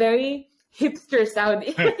in a very hipster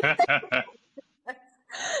Saudi.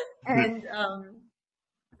 And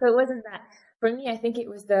so it wasn't that. For me, I think it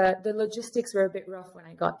was the logistics were a bit rough when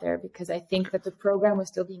I got there because I think that the program was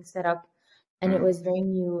still being set up and it was very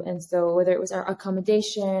new. And so whether it was our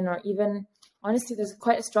accommodation or even, honestly, there's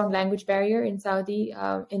quite a strong language barrier in Saudi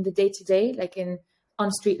in the day-to-day, like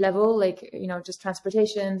on street level, like, just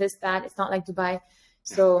transportation, this, that. It's not like Dubai.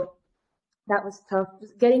 So that was tough.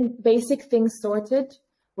 Just getting basic things sorted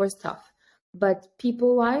was tough. But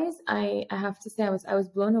people-wise, I have to say I was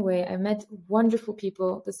blown away. I met wonderful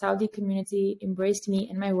people. The Saudi community embraced me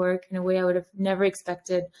and my work in a way I would have never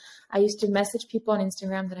expected. I used to message people on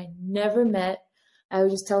Instagram that I never met. I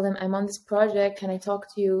would just tell them, I'm on this project. Can I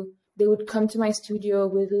talk to you? They would come to my studio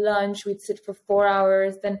with lunch. We'd sit for 4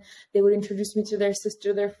 hours. Then they would introduce me to their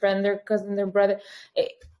sister, their friend, their cousin, their brother.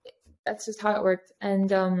 That's just how it worked.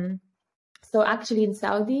 And so actually in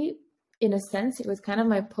Saudi, in a sense, it was kind of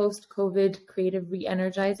my post-COVID creative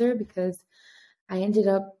re-energizer, because I ended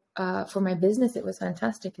up, for my business, it was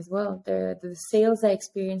fantastic as well. The sales I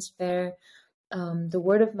experienced there, the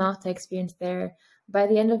word of mouth I experienced there. By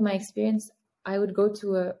the end of my experience, I would go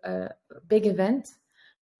to a big event,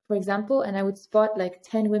 for example, and I would spot like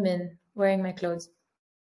 10 women wearing my clothes,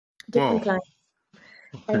 different clients.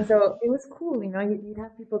 And so it was cool, you'd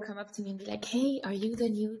have people come up to me and be like, hey, are you the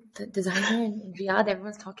new designer in Riyadh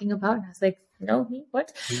everyone's talking about? And I was like, no, me?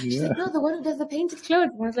 What? She's like, no, the one who does the painted clothes.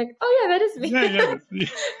 And I was like, oh yeah, that is me.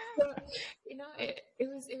 So,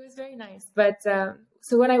 it was very nice. But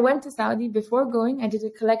so when I went to Saudi, before going, I did a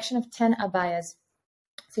collection of 10 abayas.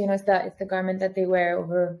 So, it's the garment that they wear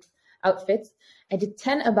over outfits. I did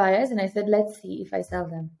 10 abayas and I said, let's see if I sell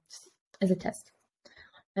them as a test.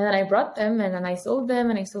 And then I brought them and then I sold them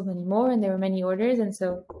and I sold many more, and there were many orders. And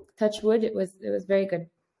so touch wood, it was very good.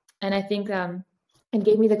 And I think it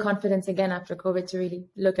gave me the confidence again after COVID to really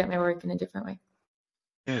look at my work in a different way.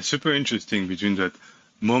 Yeah, super interesting between that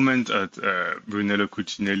moment at Brunello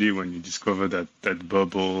Cucinelli when you discover that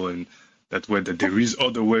bubble and that way that there is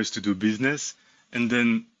other ways to do business, and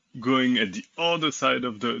then going at the other side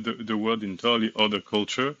of the world, entirely other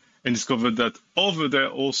culture, and discover that over there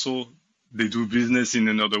also they do business in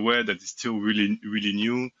another way that is still really, really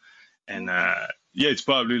new. And it's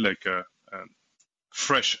probably like a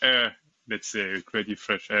fresh air, let's say, creative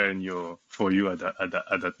fresh air for you at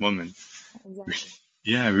that moment. Exactly.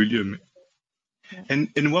 Yeah, really. Yeah.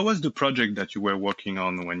 And what was the project that you were working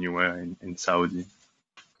on when you were in Saudi?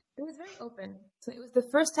 It was very open. So it was the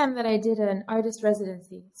first time that I did an artist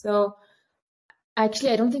residency. So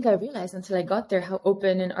actually, I don't think I realized until I got there how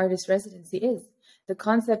open an artist residency is. The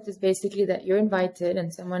concept is basically that you're invited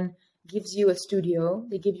and someone gives you a studio,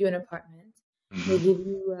 they give you an apartment, they give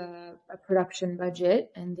you a production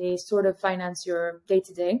budget, and they sort of finance your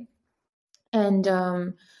day-to-day. And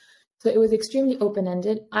so it was extremely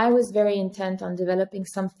open-ended. I was very intent on developing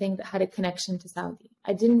something that had a connection to Saudi.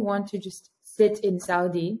 I didn't want to just sit in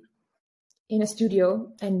Saudi in a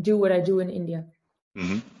studio and do what I do in India.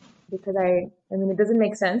 Mm-hmm. Because it doesn't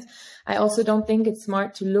make sense. I also don't think it's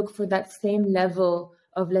smart to look for that same level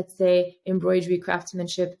of, let's say, embroidery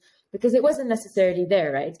craftsmanship, because it wasn't necessarily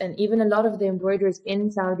there, right? And even a lot of the embroiderers in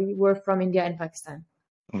Saudi were from India and Pakistan.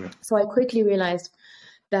 Okay. So I quickly realized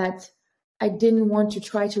that I didn't want to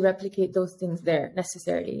try to replicate those things there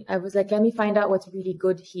necessarily. I was like, let me find out what's really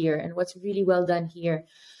good here and what's really well done here.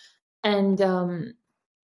 And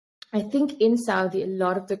I think in Saudi, a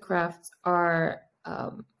lot of the crafts are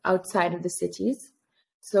outside of the cities.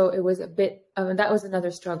 So it was a bit, that was another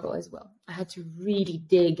struggle as well. I had to really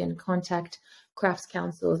dig and contact crafts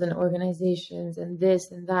councils and organizations and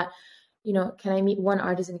this and that. Can I meet one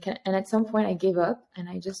artisan? And at some point I gave up, and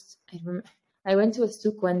I went to a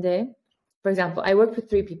souk one day. For example, I worked with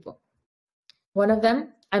 3 people. One of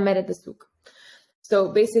them I met at the souk.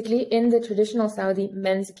 So basically in the traditional Saudi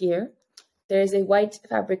men's gear, there is a white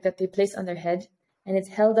fabric that they place on their head, and it's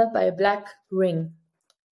held up by a black ring.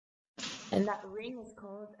 And that ring is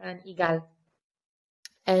called an igal.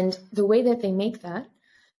 And the way that they make that,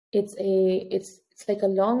 it's like a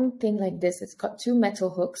long thing like this. It's got 2 metal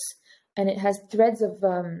hooks, and it has threads of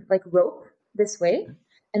like rope this way,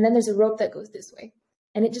 and then there's a rope that goes this way.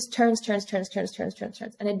 And it just turns,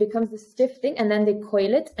 and it becomes this stiff thing, and then they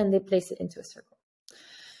coil it and they place it into a circle.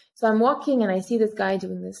 So I'm walking and I see this guy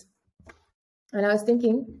doing this. And I was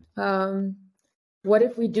thinking, what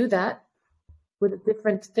if we do that with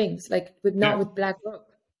different things, like with black rope,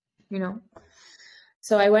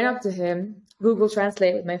 So I went up to him, Google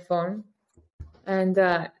Translate with my phone, and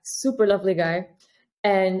super lovely guy.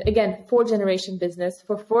 And again, 4-generation business.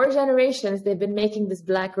 For 4 generations, they've been making this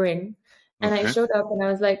black ring. And I showed up and I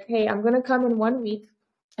was like, hey, I'm going to come in 1 week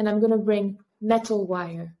and I'm going to bring metal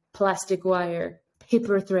wire, plastic wire,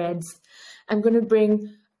 paper threads. I'm going to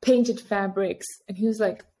bring painted fabrics. And he was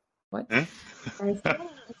like, what? And I said, oh,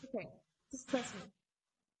 it's okay. Just trust me.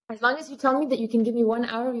 As long as you tell me that you can give me 1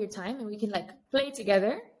 hour of your time and we can play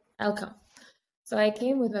together, I'll come. So I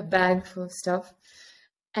came with a bag full of stuff,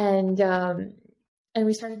 and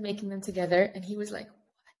we started making them together. And he was like,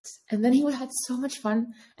 what? And then he had so much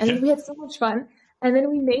fun. And then we had so much fun. And then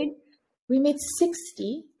we made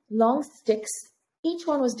 60 long sticks. Each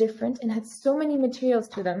one was different and had so many materials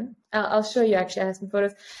to them. I'll show you, actually. I have some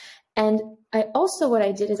photos. And what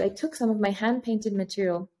I did is I took some of my hand-painted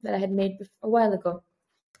material that I had made a while ago,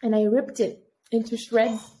 and I ripped it into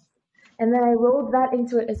shreds, and then I rolled that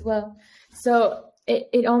into it as well. So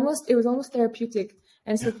it was almost therapeutic.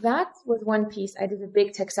 And so that was one piece. I did a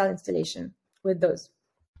big textile installation with those.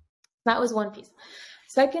 That was one piece.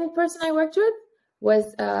 Second person I worked with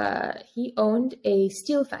was he owned a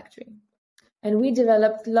steel factory, and we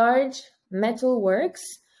developed large metal works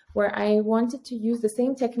where I wanted to use the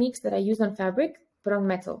same techniques that I use on fabric, but on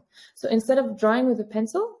metal. So instead of drawing with a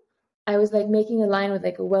pencil, I was like making a line with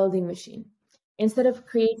like a welding machine. Instead of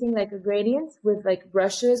creating like a gradient with like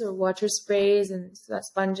brushes or water sprays and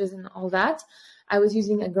sponges and all that, I was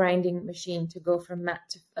using a grinding machine to go from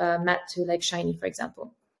matte to like shiny, for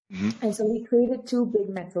example. Mm-hmm. And so we created 2 big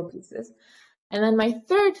metal pieces. And then my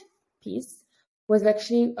third piece was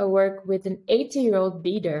actually a work with an 80-year-old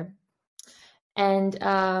beader. And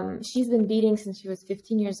she's been beading since she was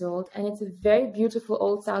 15 years old. And it's a very beautiful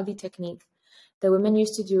old Saudi technique that women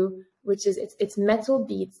used to do, which is it's metal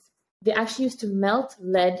beads. They actually used to melt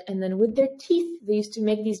lead, and then with their teeth, they used to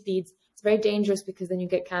make these beads. It's very dangerous because then you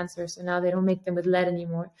get cancer. So now they don't make them with lead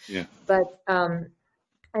anymore. Yeah. But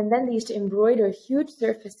and then they used to embroider huge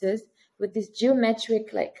surfaces with these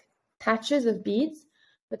geometric like patches of beads.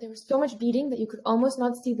 But there was so much beading that you could almost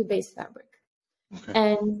not see the base fabric. Okay.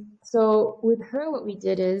 And so with her, what we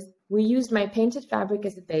did is we used my painted fabric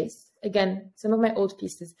as a base. Again, some of my old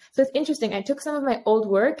pieces. So it's interesting. I took some of my old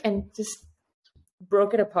work and just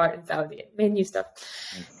broke it apart in Saudi, made new stuff.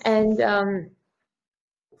 And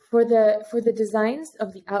for the designs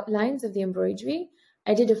of the outlines of the embroidery,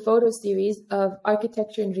 I did a photo series of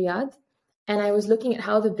architecture in Riyadh, and I was looking at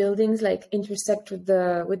how the buildings like intersect with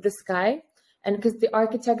the sky, and because the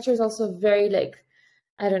architecture is also very like,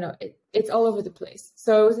 I don't know, it's all over the place.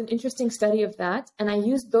 So it was an interesting study of that, and I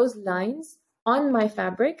used those lines on my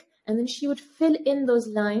fabric, and then she would fill in those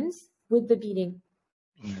lines with the beading.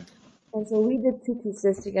 Mm-hmm. And so we did 2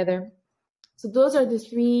 pieces together. So those are the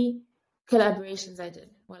 3 collaborations I did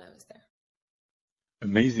while I was there.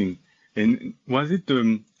 Amazing. And was it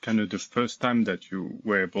kind of the first time that you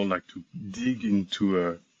were able like to dig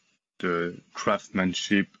into the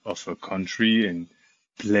craftsmanship of a country and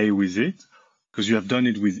play with it? Because you have done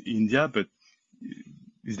it with India, but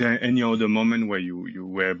is there any other moment where you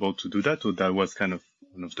were able to do that, or that was kind of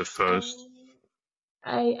one of the first?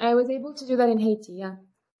 I was able to do that in Haiti, yeah.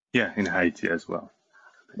 Yeah, in Haiti as well.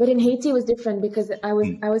 But in Haiti it was different because I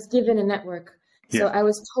was given a network. So I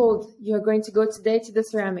was told, you're going to go today to the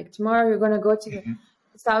ceramic. Tomorrow you're going to go to the...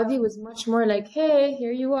 Saudi was much more like, hey,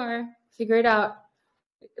 here you are. Figure it out.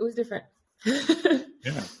 It was different.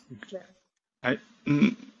 Yeah.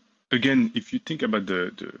 Again, if you think about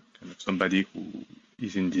the kind of somebody who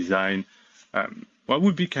is in design, what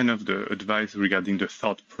would be kind of the advice regarding the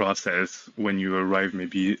thought process when you arrive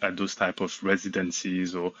maybe at those type of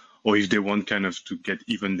residencies, or if they want kind of to get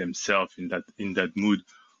even themselves in that mood?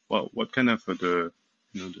 Well, what kind of the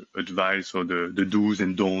advice or the do's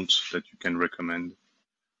and don'ts that you can recommend?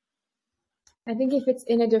 I think if it's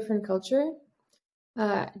in a different culture,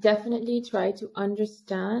 definitely try to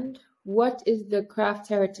understand what is the craft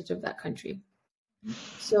heritage of that country.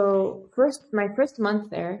 So my first month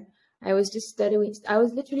there, I was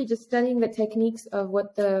literally just studying the techniques of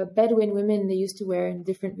what the Bedouin women they used to wear in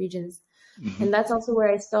different regions. Mm-hmm. And that's also where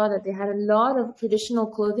I saw that they had a lot of traditional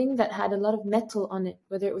clothing that had a lot of metal on it,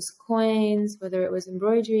 whether it was coins, whether it was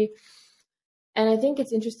embroidery. And I think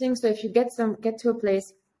it's interesting. So if you get to a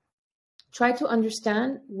place, try to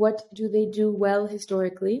understand what do they do well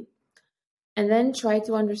historically, and then try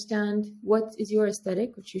to understand what is your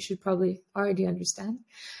aesthetic, which you should probably already understand,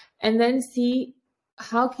 and then see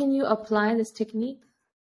how can you apply this technique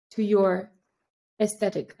to your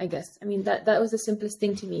aesthetic, I guess. I mean, that was the simplest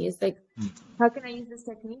thing to me. Is like, how can I use this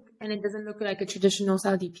technique and it doesn't look like a traditional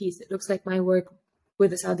Saudi piece? It looks like my work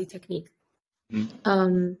with a Saudi technique.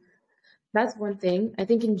 That's one thing. I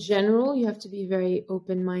think in general, you have to be very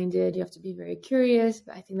open-minded. You have to be very curious.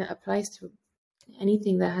 But I think that applies to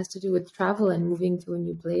anything that has to do with travel and moving to a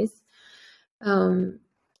new place.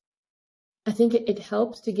 I think it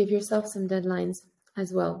helps to give yourself some deadlines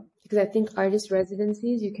as well. Because I think artist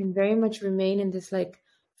residencies, you can very much remain in this like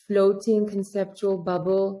floating conceptual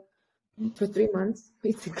bubble for 3 months,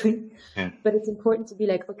 basically. Yeah. But it's important to be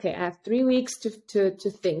like, okay, I have 3 weeks to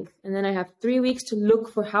think, and then I have 3 weeks to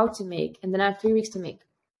look for how to make, and then I have 3 weeks to make,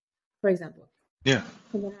 for example. Yeah.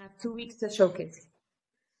 And then I have 2 weeks to showcase.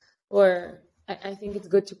 Or I think it's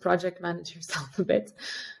good to project manage yourself a bit.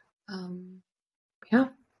 Yeah.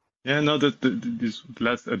 Yeah, no, this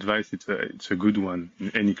last advice, it's a good one.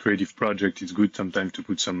 In any creative project, it's good sometimes to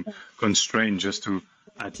put some constraint just to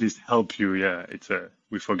at least help you. Yeah,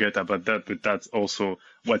 we forget about that, but that's also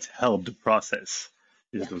what's helped the process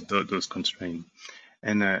is Yeah. those constraints.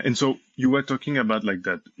 And so you were talking about like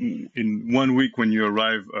that in 1 week when you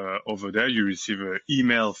arrive over there, you receive an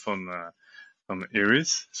email from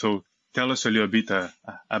Iris. So tell us a little bit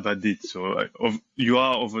about it. So you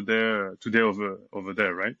are over there today over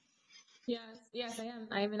there, right? Yes, I am.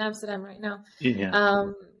 I'm in Amsterdam right now. Yeah.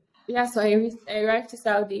 Yeah, so I arrived to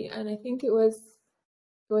Saudi, and I think it was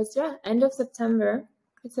end of September.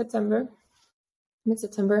 It's September,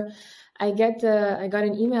 mid-September. I got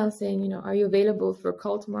an email saying, are you available for a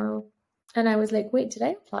call tomorrow? And I was like, wait, did I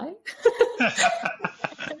apply?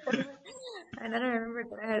 And then I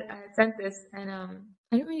remembered that I had sent this, and I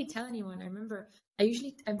didn't really tell anyone. I remember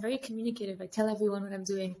I'm very communicative. I tell everyone what I'm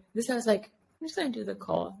doing. This I was like, I'm just gonna do the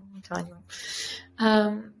call. I won't tell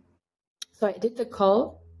anyone. So I did the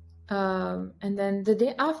call, and then the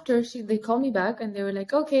day after, they called me back, and they were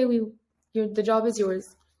like, okay, the job is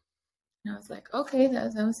yours. And I was like, okay,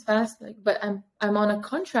 that was fast. Like, but I'm on a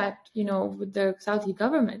contract, with the Saudi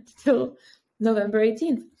government till November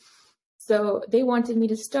 18th. So they wanted me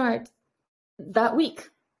to start that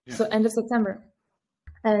week, so end of September.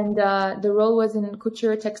 And the role was in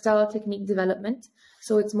couture textile technique development.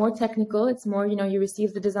 So it's more technical. It's more, you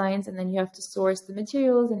receive the designs and then you have to source the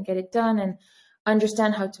materials and get it done and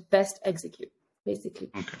understand how to best execute, basically.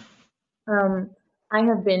 Okay. I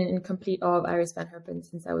have been in complete awe of Iris van Herpen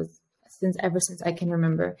ever since I can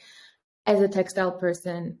remember. As a textile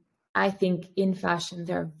person, I think in fashion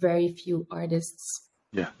there are very few artists,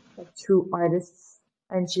 like true artists,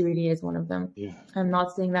 and she really is one of them. Yeah. I'm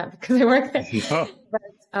not saying that because I work there. No. But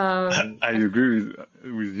I agree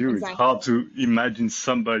with you. Exactly. It's hard to imagine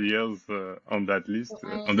somebody else on that list,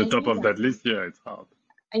 on the top of that list. Yeah, it's hard.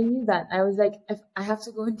 I knew that. I was like, if I have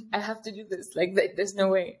to go, I have to do this. Like, there's no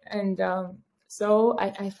way. And so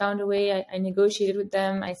I found a way. I negotiated with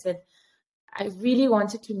them. I said, I really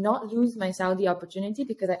wanted to not lose my Saudi opportunity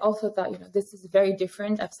because I also thought, this is very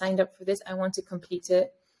different. I've signed up for this. I want to complete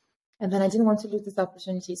it. And then I didn't want to lose this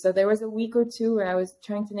opportunity. So there was a week or two where I was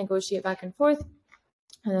trying to negotiate back and forth.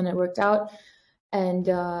 And then it worked out. And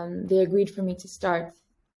they agreed for me to start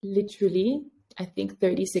literally, I think,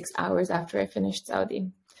 36 hours after I finished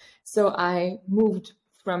Saudi. So I moved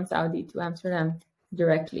from Saudi to Amsterdam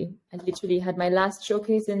directly. I literally had my last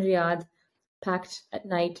showcase in Riyadh, packed at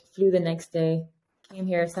night, flew the next day, came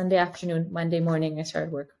here Sunday afternoon, Monday morning, I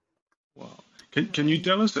started work. Wow. Can you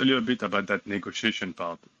tell us a little bit about that negotiation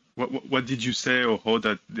part? What did you say, or how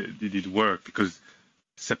did it work? Because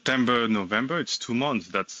September, November, it's 2 months.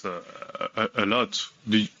 That's a lot.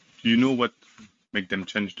 Do you know what make them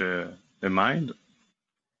change their mind?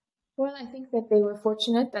 Well, I think that they were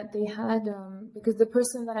fortunate that they had, because the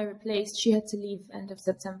person that I replaced, she had to leave end of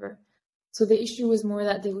September. So the issue was more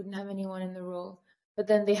that they wouldn't have anyone in the role. But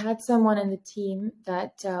then they had someone in the team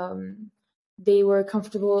that they were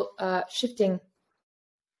comfortable shifting.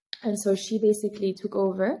 And so she basically took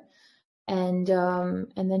over. And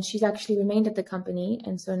then she's actually remained at the company.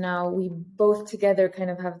 And so now we both together kind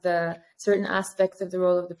of have the certain aspects of the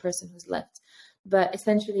role of the person who's left. But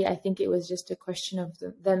essentially, I think it was just a question of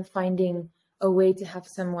them finding a way to have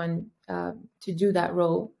someone to do that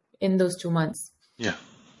role in those 2 months. Yeah,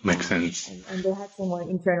 makes sense. And they had someone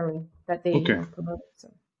internally that they promoted.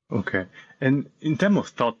 So. Okay. And in terms of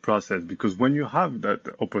thought process, because when you have that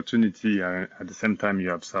opportunity at the same time you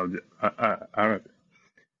have Saudi Arabia,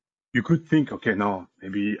 you could think, okay, no,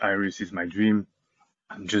 maybe Iris is my dream.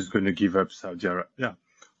 I'm just going to give up Saudi Arabia. Yeah.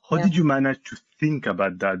 How did you manage to think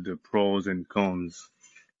about that, the pros and cons?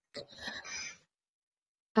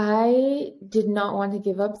 I did not want to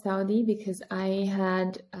give up Saudi because I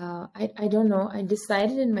had, I don't know, I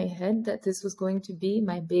decided in my head that this was going to be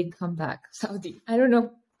my big comeback, Saudi. I don't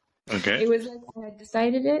know. Okay. It was like I had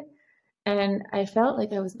decided it and I felt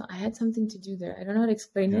like I had something to do there. I don't know how to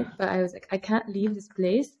explain it, but I was like, I can't leave this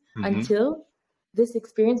place until this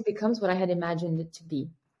experience becomes what I had imagined it to be.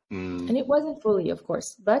 And it wasn't fully, of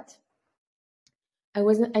course, but I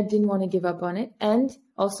didn't want to give up on it. And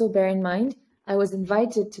also bear in mind, I was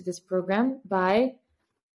invited to this program by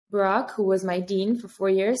Barak, who was my dean for 4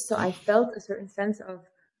 years. So I felt a certain sense of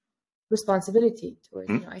responsibility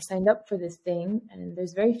towards, I signed up for this thing and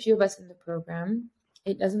there's very few of us in the program.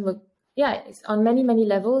 It doesn't look, it's on many, many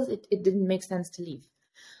levels. It didn't make sense to leave.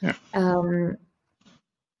 Yeah.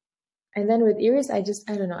 And then with Iris, I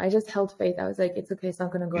don't know. I just held faith. I was like, it's okay. It's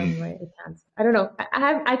not going to go anywhere. It can't. I don't know.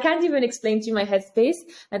 I can't even explain to you my headspace.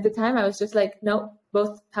 At the time, I was just like, no,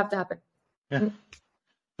 both have to happen. Yeah.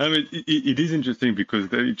 I mean, it is interesting because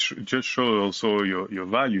just shows also your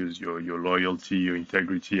values, your loyalty, your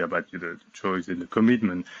integrity about the choice and the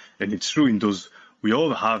commitment. And it's true in those, we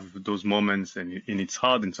all have those moments and it's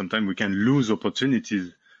hard and sometimes we can lose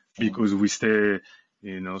opportunities because we stay,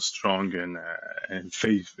 strong and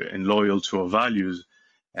faith and loyal to our values.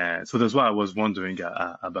 So that's why I was wondering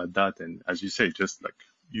about that. And as you say, just like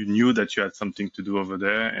you knew that you had something to do over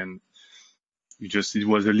there and it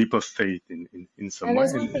was a leap of faith in some And way.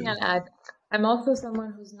 there's one thing I'll add. I'm also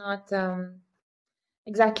someone who's not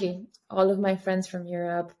exactly all of my friends from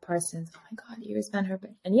Europe, Parsons. Oh my God, Iris Van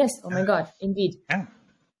Herpen. And yes, oh my God, indeed. Yeah.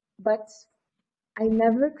 But I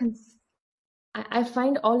never I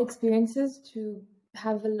find all experiences to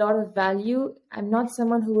have a lot of value. I'm not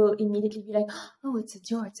someone who will immediately be like, oh, it's a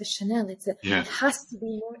Dior, it's a Chanel, it has to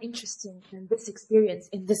be more interesting than this experience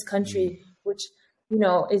in this country, which,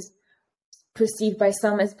 is perceived by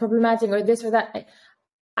some as problematic or this or that.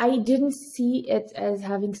 I didn't see it as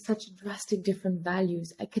having such drastic different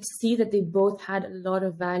values. I could see that they both had a lot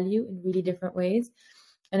of value in really different ways.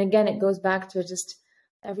 And again, it goes back to just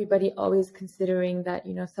everybody always considering that,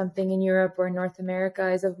 something in Europe or North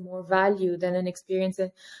America is of more value than an experience.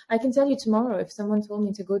 And I can tell you tomorrow, if someone told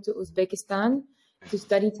me to go to Uzbekistan to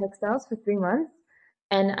study textiles for 3 months,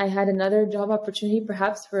 and I had another job opportunity,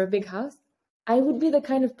 perhaps for a big house, I would be the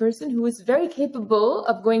kind of person who is very capable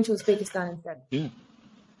of going to Uzbekistan instead. Yeah.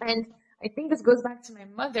 And I think this goes back to my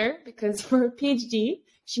mother, because for her PhD,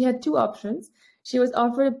 she had 2 options. She was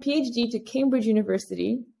offered a PhD to Cambridge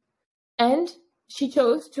University, and she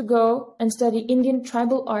chose to go and study Indian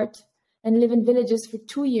tribal art and live in villages for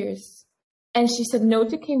 2 years. And she said no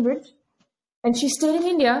to Cambridge, and she stayed in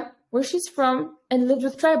India, where she's from, and lived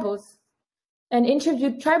with tribals, and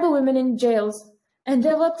interviewed tribal women in jails, and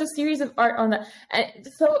developed a series of art on that. And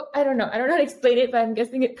so I don't know how to explain it, but I'm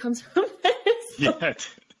guessing it comes from there. Yeah,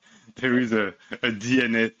 there is a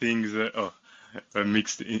DNA things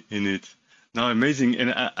mixed in it. Now, amazing,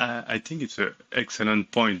 and I think it's an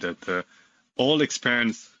excellent point that all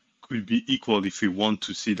experience could be equal if we want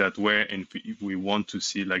to see that way, and if we want to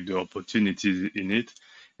see like the opportunities in it.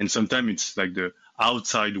 And sometimes it's like the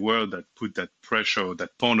outside world that put that pressure,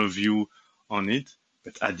 that point of view on it.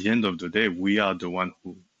 But at the end of the day, we are the one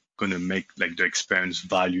who gonna make like the experience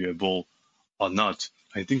valuable or not.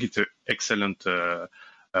 I think it's an excellent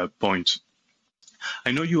point.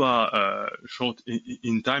 I know you are short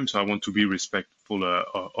in time, so I want to be respectful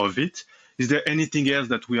of it. Is there anything else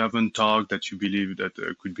that we haven't talked that you believe that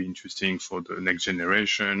could be interesting for the next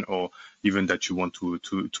generation, or even that you want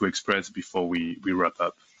to express before we wrap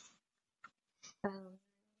up?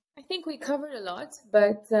 I think we covered a lot,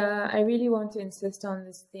 but I really want to insist on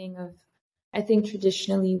this thing of, I think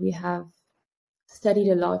traditionally we have studied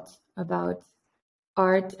a lot about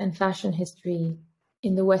art and fashion history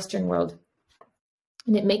in the Western world.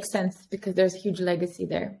 And it makes sense because there's a huge legacy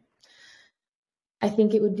there. I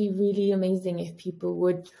think it would be really amazing if people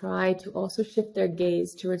would try to also shift their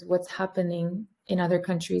gaze towards what's happening in other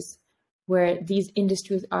countries where these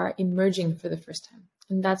industries are emerging for the first time.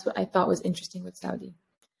 And that's what I thought was interesting with Saudi,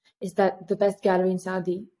 is that the best gallery in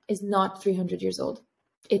Saudi is not 300 years old.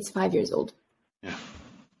 It's 5 years old. Yeah.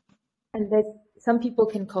 And some people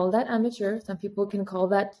can call that amateur, some people can call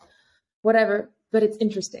that whatever, but it's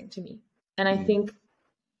interesting to me. And I think,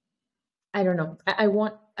 I don't know, I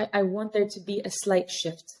want there to be a slight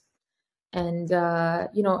shift, and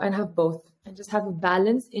and have both, and just have a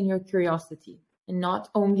balance in your curiosity, and not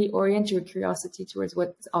only orient your curiosity towards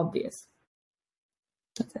what's obvious.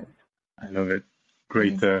 That's it. I love it.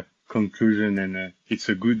 Great conclusion, and it's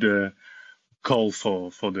a good call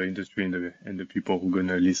for the industry and the people who are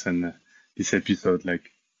gonna listen this episode.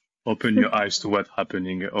 Like, open your eyes to what's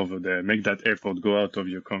happening over there. Make that effort. Go out of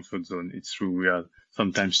your comfort zone. It's true. We are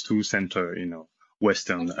sometimes too centered in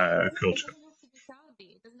Western culture.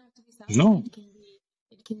 It doesn't have to be Saudi. No.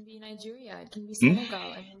 It can be Nigeria. It can be Senegal.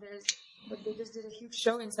 I mean, they just did a huge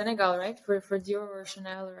show in Senegal, right? For Dior or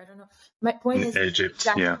Chanel, or I don't know. My point is, Egypt,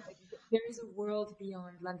 exactly, yeah. There is a world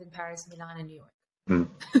beyond London, Paris, Milan, and New York.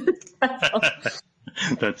 That's all.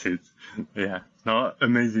 That's it. Yeah. No,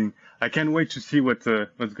 amazing. I can't wait to see what's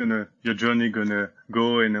your journey gonna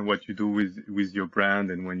go, and what you do with your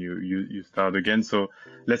brand, and when you start again. So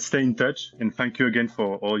let's stay in touch, and thank you again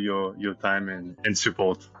for all your time and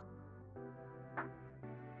support.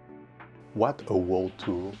 What a world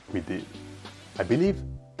tour we did. I believe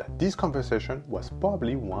that this conversation was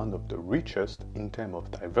probably one of the richest in terms of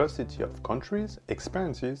diversity of countries,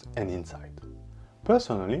 experiences, and insight.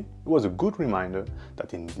 Personally, it was a good reminder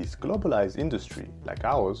that in this globalized industry like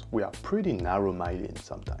ours, we are pretty narrow-minded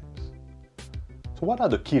sometimes. So what are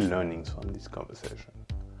the key learnings from this conversation?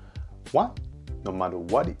 One, no matter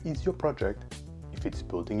what is your project, if it's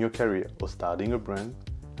building your career or starting a brand,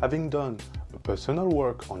 having done a personal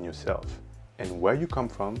work on yourself and where you come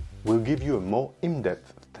from will give you a more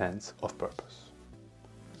in-depth sense of purpose.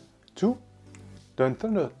 Two, the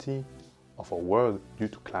uncertainty of our world due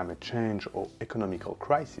to climate change or economical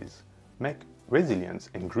crisis make resilience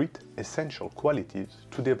and grit essential qualities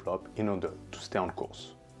to develop in order to stay on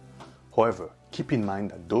course. However, keep in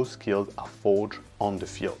mind that those skills are forged on the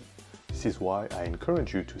field. This is why I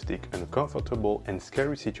encourage you to seek an uncomfortable and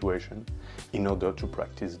scary situation in order to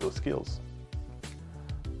practice those skills.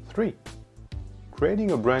 3.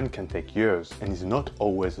 Creating a brand can take years and is not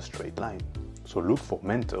always a straight line. So look for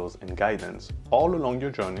mentors and guidance all along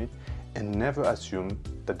your journey and never assume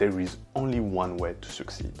that there is only one way to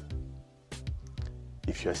succeed.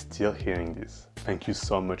 If you are still hearing this, thank you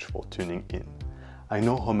so much for tuning in. I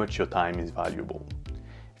know how much your time is valuable.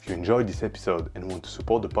 If you enjoyed this episode and want to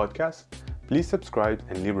support the podcast, please subscribe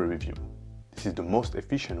and leave a review. This is the most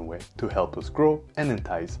efficient way to help us grow and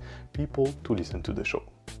entice people to listen to the show.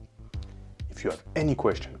 If you have any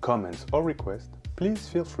questions, comments, or requests, please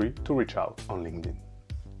feel free to reach out on LinkedIn.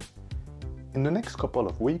 In the next couple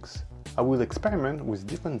of weeks, I will experiment with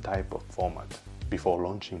different types of format before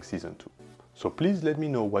launching Season 2. So please let me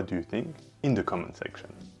know what you think in the comment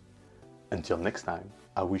section. Until next time,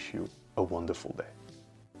 I wish you a wonderful day.